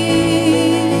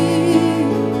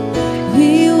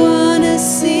 We want to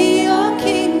see your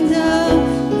kingdom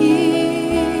here.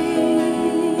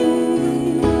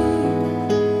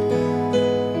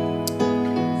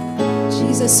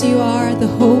 Jesus, you are the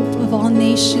hope of all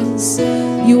nations.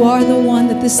 You are the one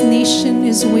that this nation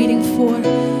is waiting for.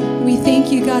 We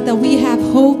thank you, God, that we have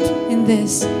hope in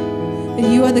this. That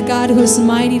you are the God who is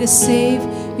mighty to save.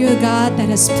 You're the God that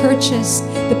has purchased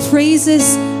the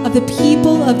praises of the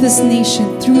people of this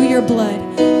nation through your blood.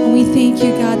 And we thank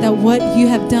you, God, that what you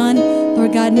have done,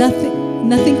 Lord God,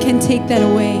 nothing can take that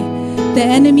away. The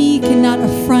enemy cannot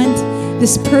affront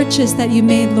this purchase that you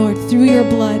made, Lord, through your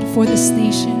blood for this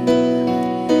nation.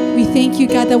 We thank you,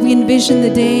 God, that we envision the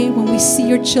day when we see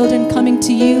your children coming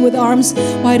to you with arms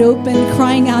wide open,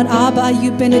 crying out, Abba,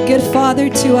 you've been a good father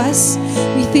to us.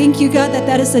 We thank you, God, that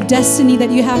that is the destiny that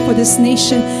you have for this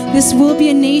nation. This will be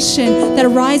a nation that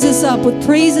rises up with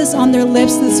praises on their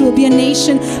lips. This will be a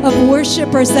nation of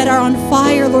worshipers that are on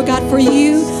fire, Lord God, for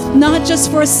you, not just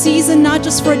for a season, not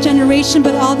just for a generation,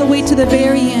 but all the way to the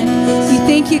very end. We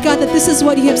thank you, God, that this is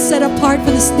what you have set apart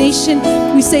for this nation.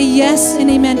 We say yes and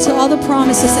amen to all the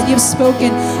promises that you have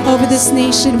spoken over this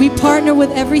nation. We partner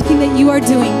with everything that you are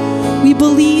doing. We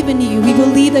believe in you. We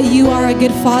believe that you are a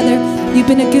good father. You've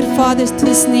been a good father to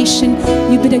this nation.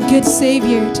 You've been a good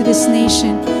savior to this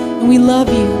nation. And we love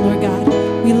you, Lord God.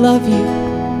 We love you.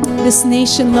 This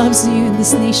nation loves you and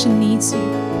this nation needs you.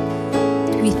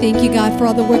 We thank you, God, for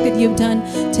all the work that you have done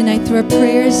tonight through our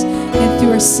prayers and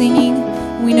through our singing.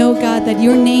 We know, God, that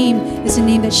your name is a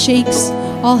name that shakes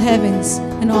all heavens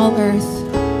and all earth.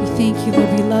 We thank you,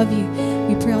 Lord. We love you.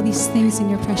 We pray all these things in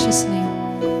your precious name.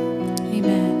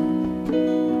 Amen.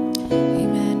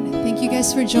 Amen. Thank you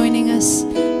guys for joining us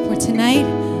for tonight.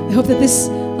 I hope that this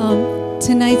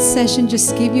tonight's session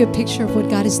just gave you a picture of what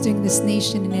God is doing in this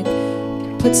nation, and it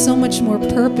put so much more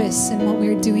purpose in what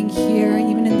we're doing here,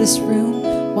 even in this room,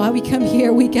 why we come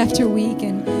here week after week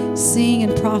and sing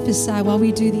and prophesy while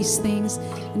we do these things.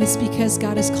 And it's because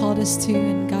God has called us to,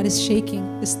 and God is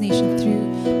shaking this nation through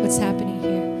what's happening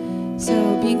here. So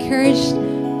be encouraged.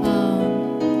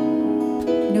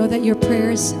 Know that your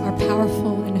prayers are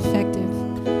powerful and effective.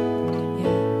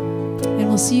 Yeah. And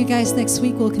we'll see you guys next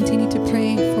week. We'll continue to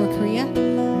pray for Korea.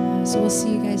 So we'll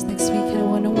see you guys next week. Have a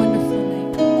wonderful